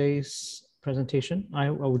today's presentation? I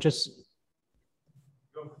would just...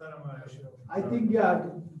 I think, yeah,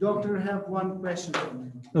 doctor have one question.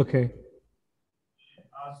 Okay.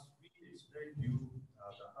 As we explained to you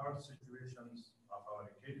the hard situations of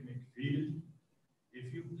our academic field,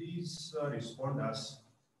 if you please respond us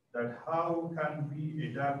that how can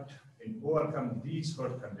we adapt and overcome these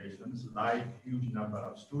hard conditions, like huge number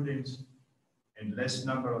of students and less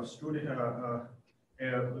number of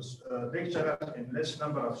lecturers and less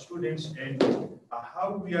number of students, and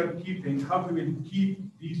how we will keep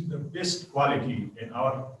these the best quality in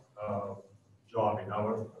our job, in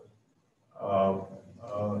our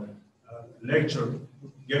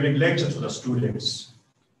giving lecture to the students.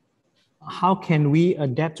 How can we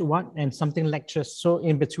adapt to what? And something lectures. So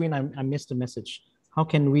in between, I missed the message. How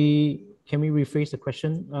can we rephrase the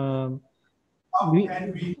question? How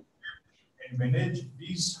can we manage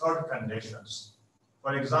these hard conditions?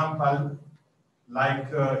 For example,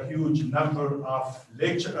 like a huge number of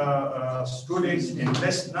students and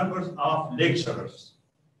less numbers of lecturers,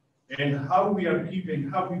 and how we will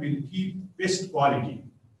keep best quality.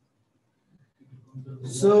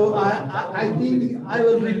 So I think I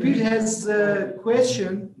will repeat his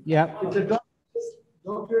question. Yeah. If the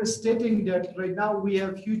doctor is stating that right now we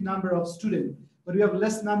have huge number of students, but we have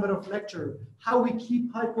less number of lecturers, how we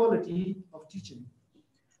keep high quality of teaching?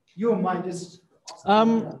 Your mind is...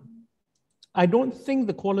 I don't think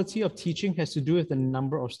the quality of teaching has to do with the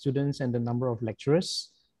number of students and the number of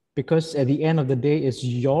lecturers, because at the end of the day, it's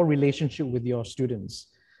your relationship with your students.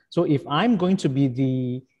 So if I'm going to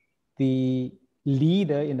be the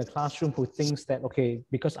leader in the classroom who thinks that, okay,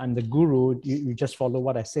 because I'm the guru, you just follow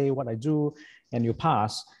what I say, what I do, and you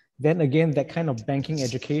pass, then again, that kind of banking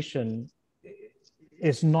education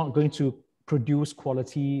is not going to produce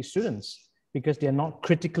quality students, because they're not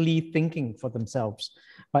critically thinking for themselves.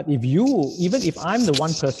 But even if I'm the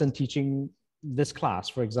one person teaching this class,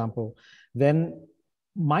 for example, then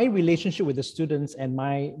my relationship with the students and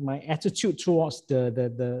my attitude towards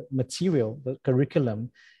the material, the curriculum,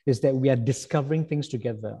 is that we are discovering things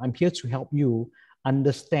together. I'm here to help you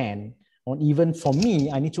understand, or even for me,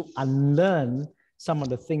 I need to unlearn some of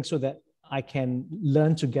the things so that I can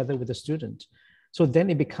learn together with the student. So then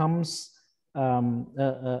it becomes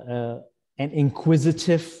an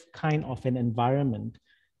inquisitive kind of an environment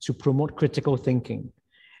to promote critical thinking.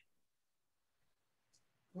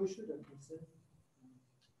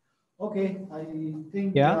 Okay, I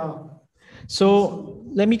think. Yeah. So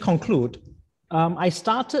let me conclude. I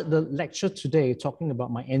started the lecture today talking about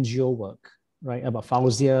my NGO work, right? About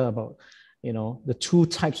Fauzia, about, you know, the two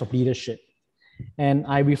types of leadership. And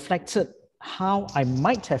I reflected how I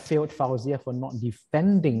might have failed Fauzia for not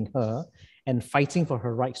defending her and fighting for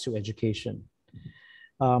her rights to education.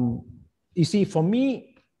 You see, for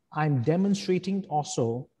me, I'm demonstrating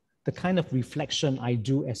also the kind of reflection I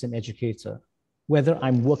do as an educator. Whether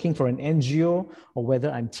I'm working for an NGO or whether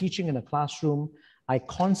I'm teaching in a classroom, I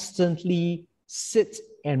constantly sit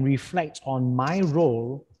and reflect on my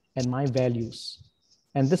role and my values.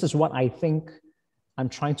 And this is what I think I'm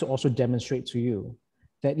trying to also demonstrate to you,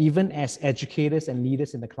 that even as educators and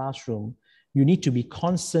leaders in the classroom, you need to be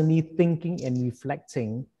constantly thinking and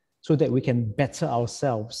reflecting so that we can better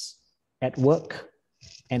ourselves at work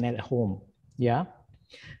and at home. Yeah.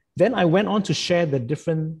 Then I went on to share the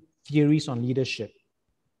different theories on leadership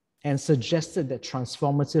and suggested that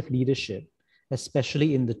transformative leadership,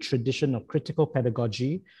 especially in the tradition of critical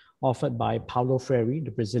pedagogy offered by Paulo Freire,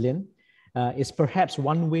 the Brazilian, is perhaps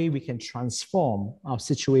one way we can transform our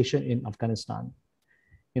situation in Afghanistan,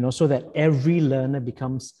 you know, so that every learner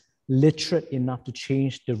becomes literate enough to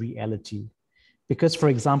change the reality. Because, for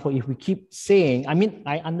example, if we keep saying, I mean,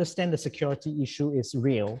 I understand the security issue is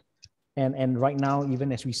real, and right now,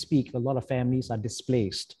 even as we speak, a lot of families are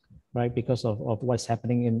displaced, right, because of what's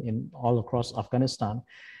happening in all across Afghanistan.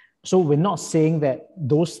 So we're not saying that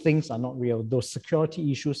those things are not real, those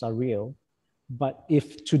security issues are real, but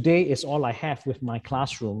if today is all I have with my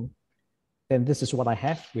classroom, then this is what I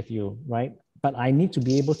have with you, right? But I need to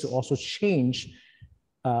be able to also change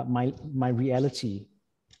my reality.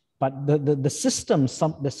 But the system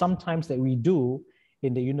sometimes that we do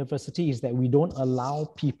in the university is that we don't allow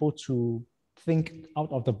people to think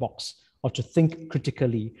out of the box or to think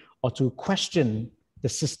critically or to question the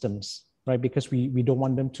systems, right? Because we don't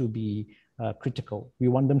want them to be critical. We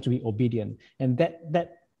want them to be obedient. And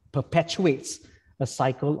that perpetuates a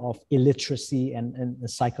cycle of illiteracy and a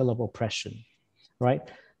cycle of oppression, right?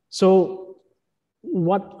 So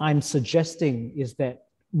what I'm suggesting is that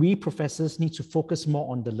we professors need to focus more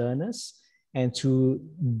on the learners and to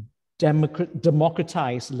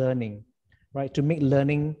democratize learning, right? To make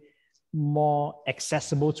learning more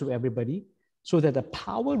accessible to everybody so that the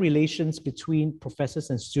power relations between professors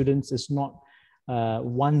and students is not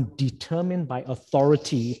one determined by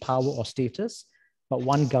authority, power, or status, but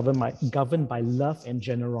one governed by love and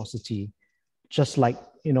generosity, just like,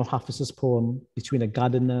 you know, Hafiz's poem, Between the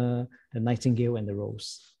Gardener, the Nightingale, and the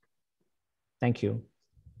Rose. Thank you.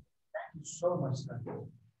 Thank you so much, sir.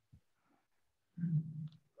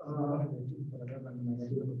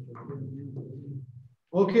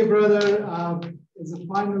 Okay, brother, as a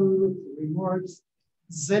final remarks,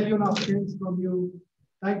 zillion of thanks from you.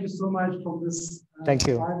 Thank you so much for this. Thank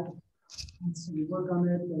you. We work on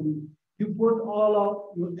it, and you put all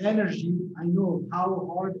of your energy. I know how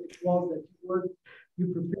hard it was that you worked, you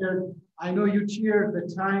prepared. I know you cheered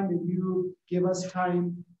the time and you gave us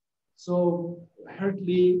time. So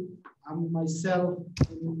heartily, myself,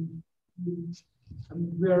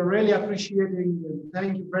 we are really appreciating and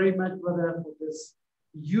thank you very much, brother, for this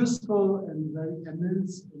useful and very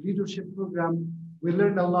immense leadership program. We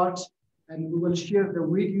learned a lot, and we will share the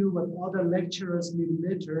video with other lecturers maybe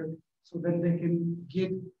later so that they can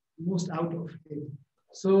get most out of it.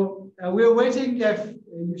 So we're waiting if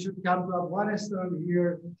you should come to Afghanistan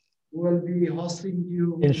here. We'll be hosting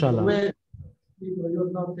you. Inshallah.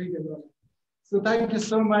 You're not thinking about it. So thank you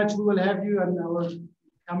so much. We will have you in our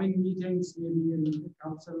coming meetings, maybe in the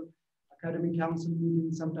council, academic council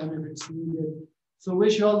meeting sometime if it's needed. So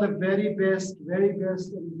wish you all the very best, very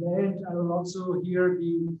best. And then I will also hear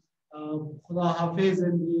the Khuda Hafiz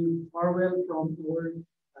and the farewell from our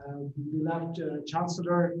beloved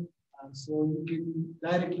Chancellor. So you can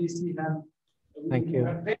directly see him. Thank you.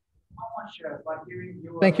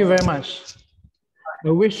 Thank you very much. I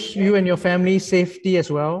wish you and your family safety as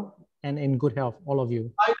well and in good health, all of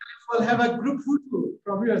you. I will have a group photo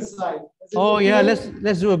from your side. Oh yeah,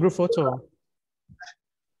 let's do a group photo.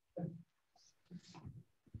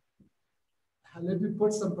 Let me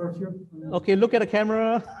put some perfume. Okay, look at the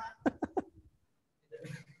camera.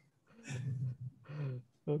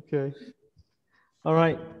 Okay. All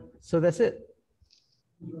right. So that's it.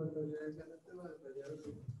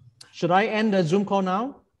 Should I end the Zoom call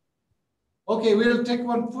now? Okay, we'll take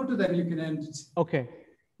one photo, then you can end it. Okay,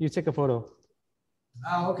 you take a photo.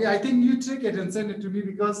 Okay, I think you take it and send it to me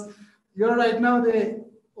because you're right now the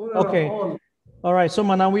owner of all. All right, so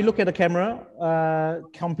Manawi, look at the camera,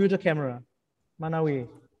 computer camera. Manawi.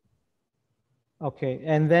 Okay,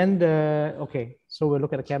 and then okay, so we'll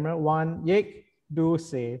look at the camera. One, yek, do,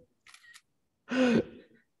 say.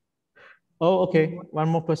 Oh, okay, one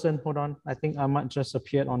more person, hold on. I think Ahmad just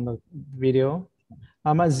appeared on the video.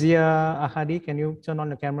 Ahmad Zia Ahadi, can you turn on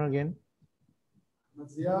the camera again?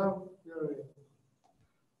 Zia,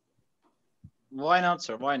 why not,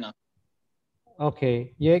 sir? Why not?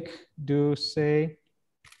 Okay, yek, do, say.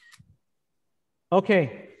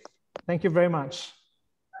 Okay, thank you very much.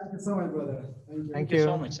 Thank you so much, brother. Thank you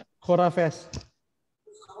so much, sir. Khuda Hafiz.